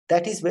well.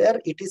 That is where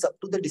it is up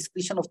to the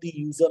discretion of the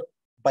user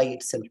by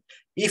itself.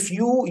 If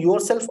you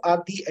yourself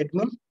are the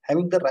admin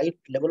having the right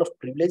level of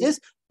privileges,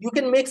 you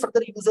can make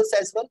further users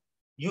as well.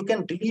 You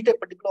can delete a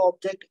particular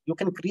object, you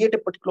can create a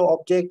particular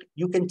object,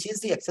 you can change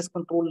the access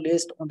control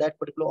list on that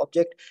particular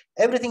object.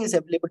 Everything is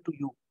available to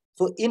you.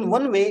 So in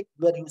one way,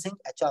 you are using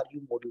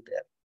HRU model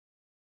there.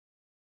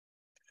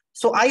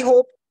 So I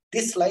hope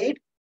this slide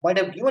might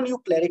have given you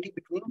clarity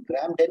between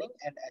Graham-Denning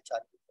and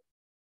HRU.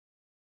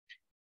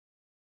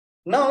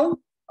 Now,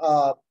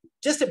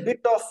 just a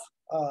bit of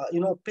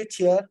pitch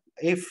here.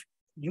 If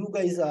you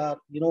guys are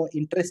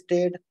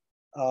interested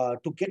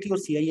to get your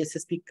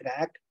CISSP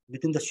cracked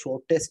within the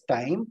shortest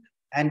time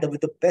and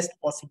with the best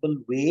possible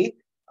way,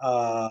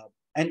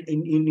 and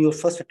in your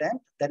first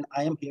attempt, then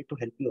I am here to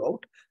help you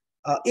out.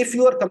 If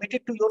you are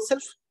committed to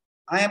yourself,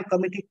 I am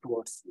committed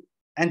towards you,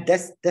 and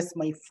that's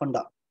my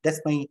funda.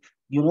 That's my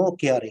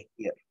KRA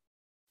here.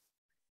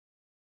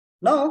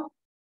 Now,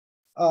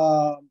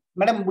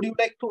 madam, would you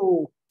like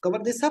to cover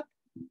this up?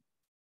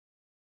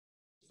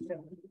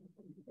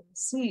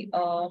 See,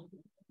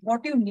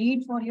 what you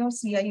need for your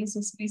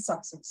CISSP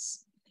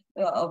success.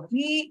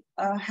 We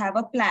have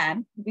a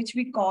plan which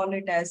we call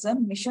it as a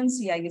Mission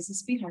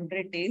CISSP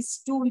 100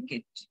 Days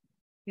Toolkit,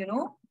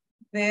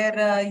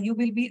 where you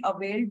will be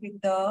availed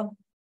with the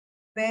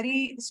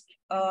very,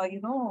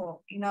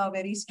 in a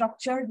very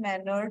structured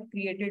manner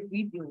created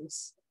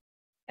videos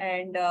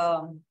and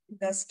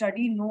the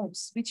study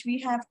notes which we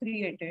have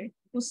created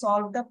to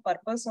solve the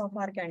purpose of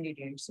our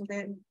candidates.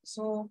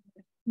 So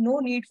no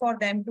need for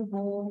them to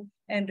go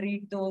and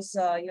read those,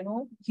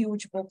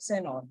 huge books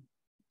and all.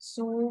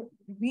 So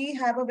we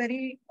have a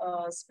very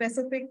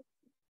specific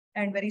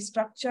and very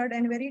structured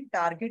and very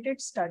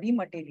targeted study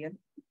material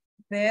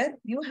where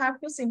you have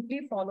to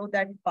simply follow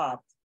that path.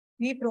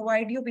 We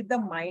provide you with the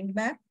mind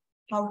map,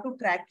 how to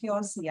crack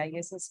your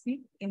CISSP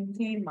in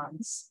 3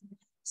 months.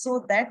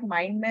 So that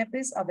mind map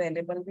is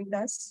available with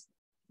us,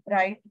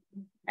 right?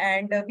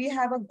 And we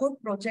have a good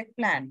project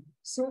plan.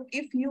 So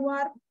if you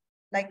are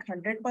like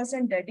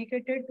 100%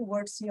 dedicated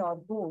towards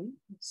your goal,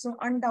 so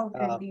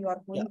undoubtedly you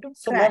are going to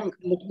crack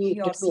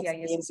your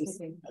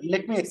CISSP.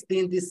 Let me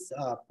explain this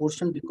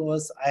portion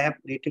because I have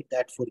created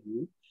that for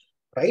you,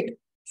 right?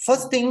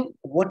 First thing,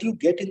 what you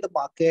get in the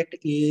market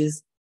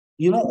is,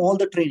 all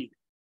the training.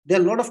 There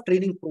are a lot of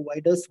training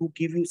providers who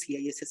give you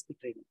CISSP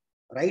training,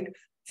 right?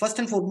 First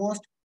and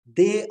foremost,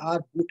 they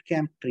are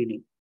bootcamp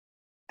training.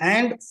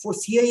 And for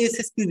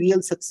CISSP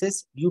real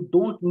success, you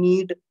don't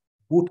need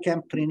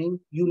bootcamp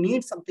training. You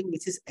need something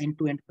which is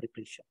end-to-end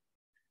preparation.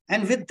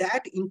 And with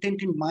that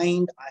intent in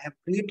mind, I have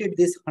created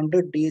this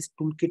 100 days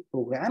toolkit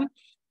program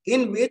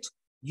in which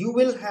you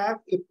will have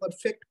a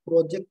perfect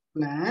project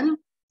plan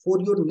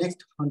for your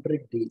next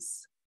 100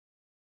 days,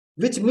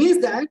 which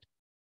means that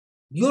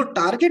your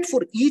target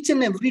for each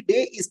and every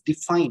day is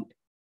defined.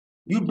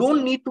 You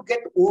don't need to get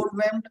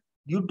overwhelmed.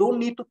 You don't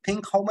need to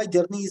think how my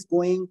journey is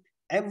going.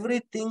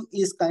 Everything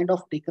is kind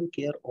of taken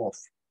care of.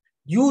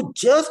 You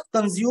just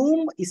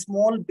consume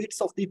small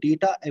bits of the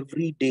data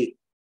every day,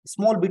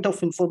 small bit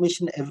of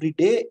information every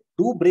day,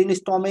 do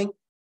brainstorming,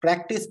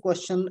 practice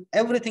question,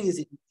 everything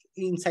is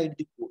inside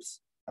the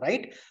course,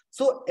 right?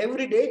 So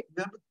every day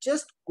you have to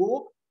just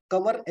go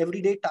cover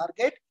everyday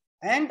target,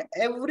 and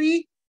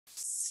every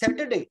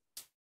Saturday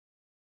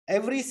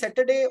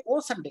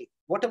or Sunday,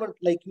 whatever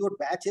like your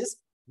batch is,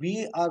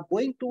 we are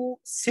going to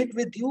sit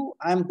with you.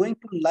 I'm going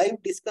to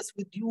live discuss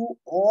with you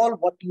all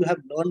what you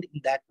have learned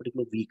in that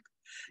particular week.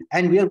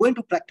 And we are going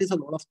to practice a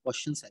lot of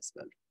questions as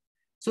well.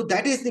 So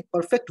that is the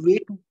perfect way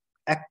to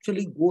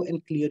actually go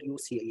and clear your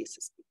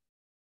CISSP.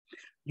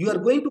 You are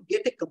going to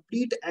get a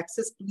complete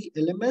access to the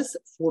LMS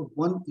for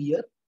 1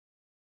 year,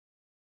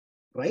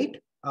 right?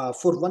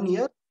 For 1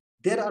 year.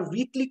 There are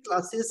weekly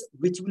classes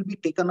which will be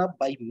taken up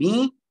by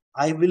me.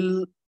 I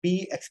will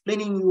be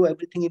explaining you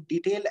everything in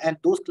detail, and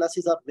those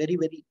classes are very,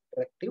 very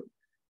interactive.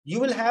 You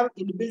will have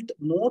inbuilt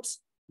notes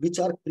which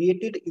are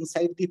created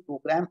inside the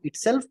program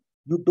itself.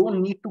 You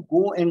don't need to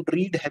go and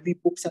read heavy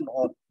books and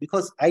all,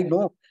 because I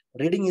know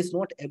reading is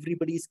not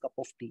everybody's cup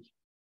of tea.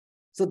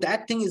 So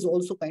that thing is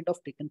also kind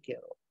of taken care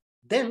of.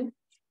 Then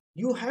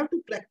you have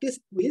to practice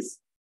quiz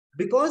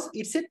because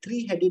it's a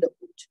 3-headed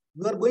approach.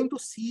 You are going to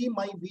see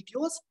my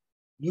videos.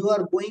 You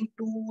are going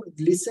to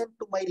listen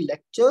to my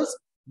lectures.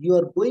 You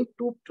are going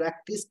to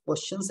practice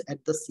questions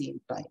at the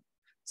same time.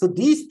 So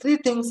these 3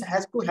 things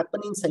has to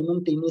happen in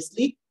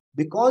simultaneously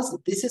because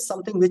this is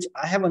something which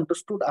I have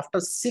understood after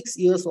 6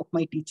 years of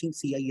my teaching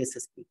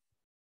CISSP.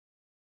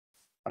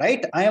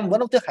 Right? I am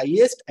one of the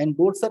highest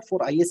endorser for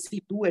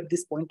ISC2 at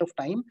this point of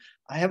time.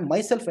 I have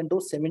myself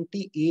endorsed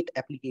 78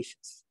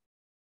 applications.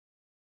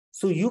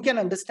 So you can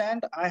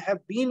understand I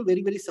have been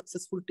very, very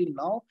successful till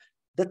now.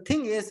 The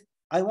thing is,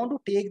 I want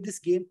to take this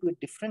game to a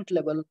different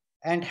level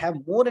and have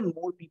more and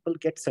more people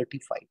get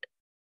certified.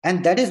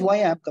 And that is why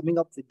I'm coming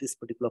up with this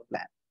particular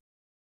plan.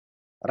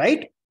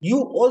 Right?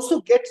 You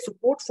also get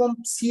support from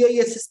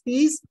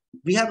CISSPs.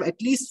 We have at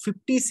least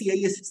 50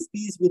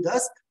 CISSPs with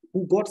us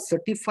who got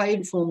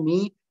certified from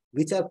me,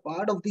 which are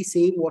part of the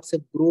same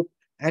WhatsApp group,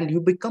 and you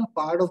become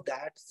part of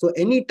that. So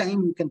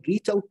anytime you can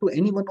reach out to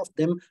any one of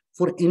them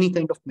for any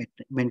kind of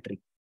mentoring.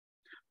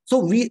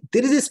 So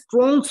there is a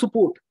strong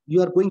support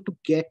you are going to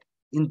get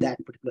in that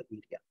particular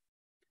area.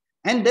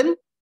 And then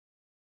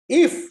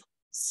if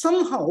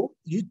somehow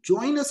you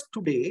join us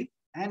today,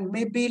 and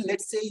maybe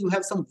let's say you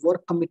have some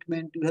work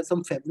commitment, you have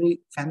some family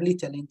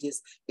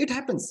challenges, it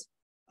happens.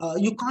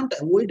 You can't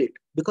avoid it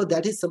because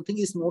that is something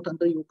is not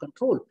under your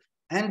control.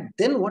 And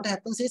then what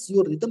happens is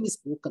your rhythm is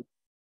broken.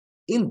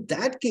 In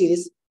that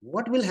case,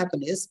 what will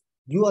happen is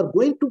you are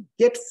going to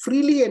get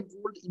freely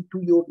enrolled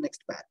into your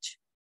next batch.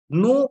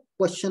 No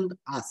question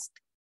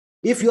asked.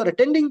 If you are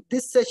attending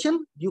this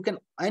session, you can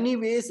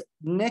anyways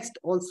next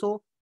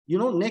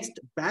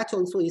batch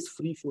also is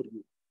free for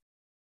you.